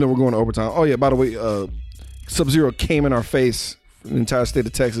 Even though we're going to overtime. Oh yeah, by the way, Sub-Zero came in our face in the entire state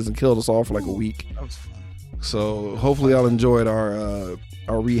of Texas and killed us all for like a week. That was fun. So hopefully y'all enjoyed our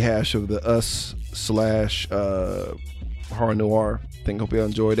rehash of the Us / horror noir thing. Hope y'all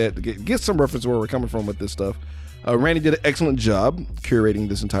enjoyed that. To get some reference where we're coming from with this stuff. Randy did an excellent job curating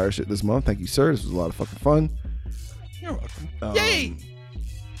this entire shit this month. Thank you, sir. This was a lot of fucking fun. You're welcome. Yay!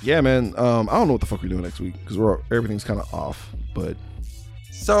 Yeah, man. I don't know what the fuck we're doing next week because everything's kind of off. But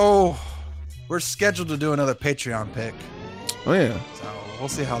so we're scheduled to do another Patreon pick. Oh yeah. So we'll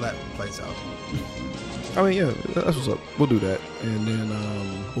see how that plays out. I mean, yeah, that's what's up. We'll do that, and then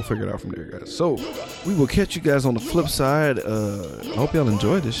we'll figure it out from there, guys. So we will catch you guys on the flip side. I hope y'all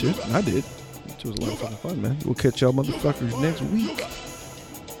enjoyed this shit. I did. It was a lot of fucking fun, man. We'll catch y'all motherfuckers next week.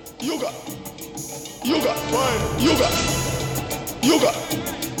 Yoga, fine. Yoga, yoga, fine.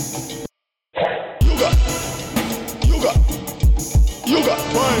 Yoga,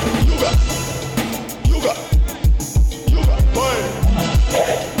 fine.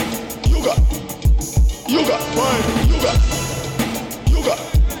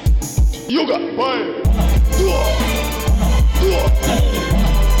 Yoga, fine.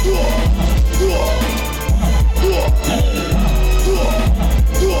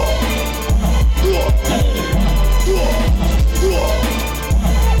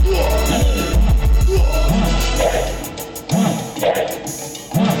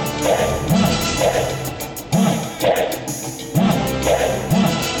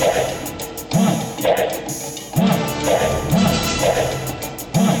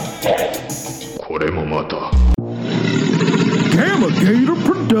 Gamma Gator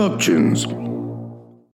Productions.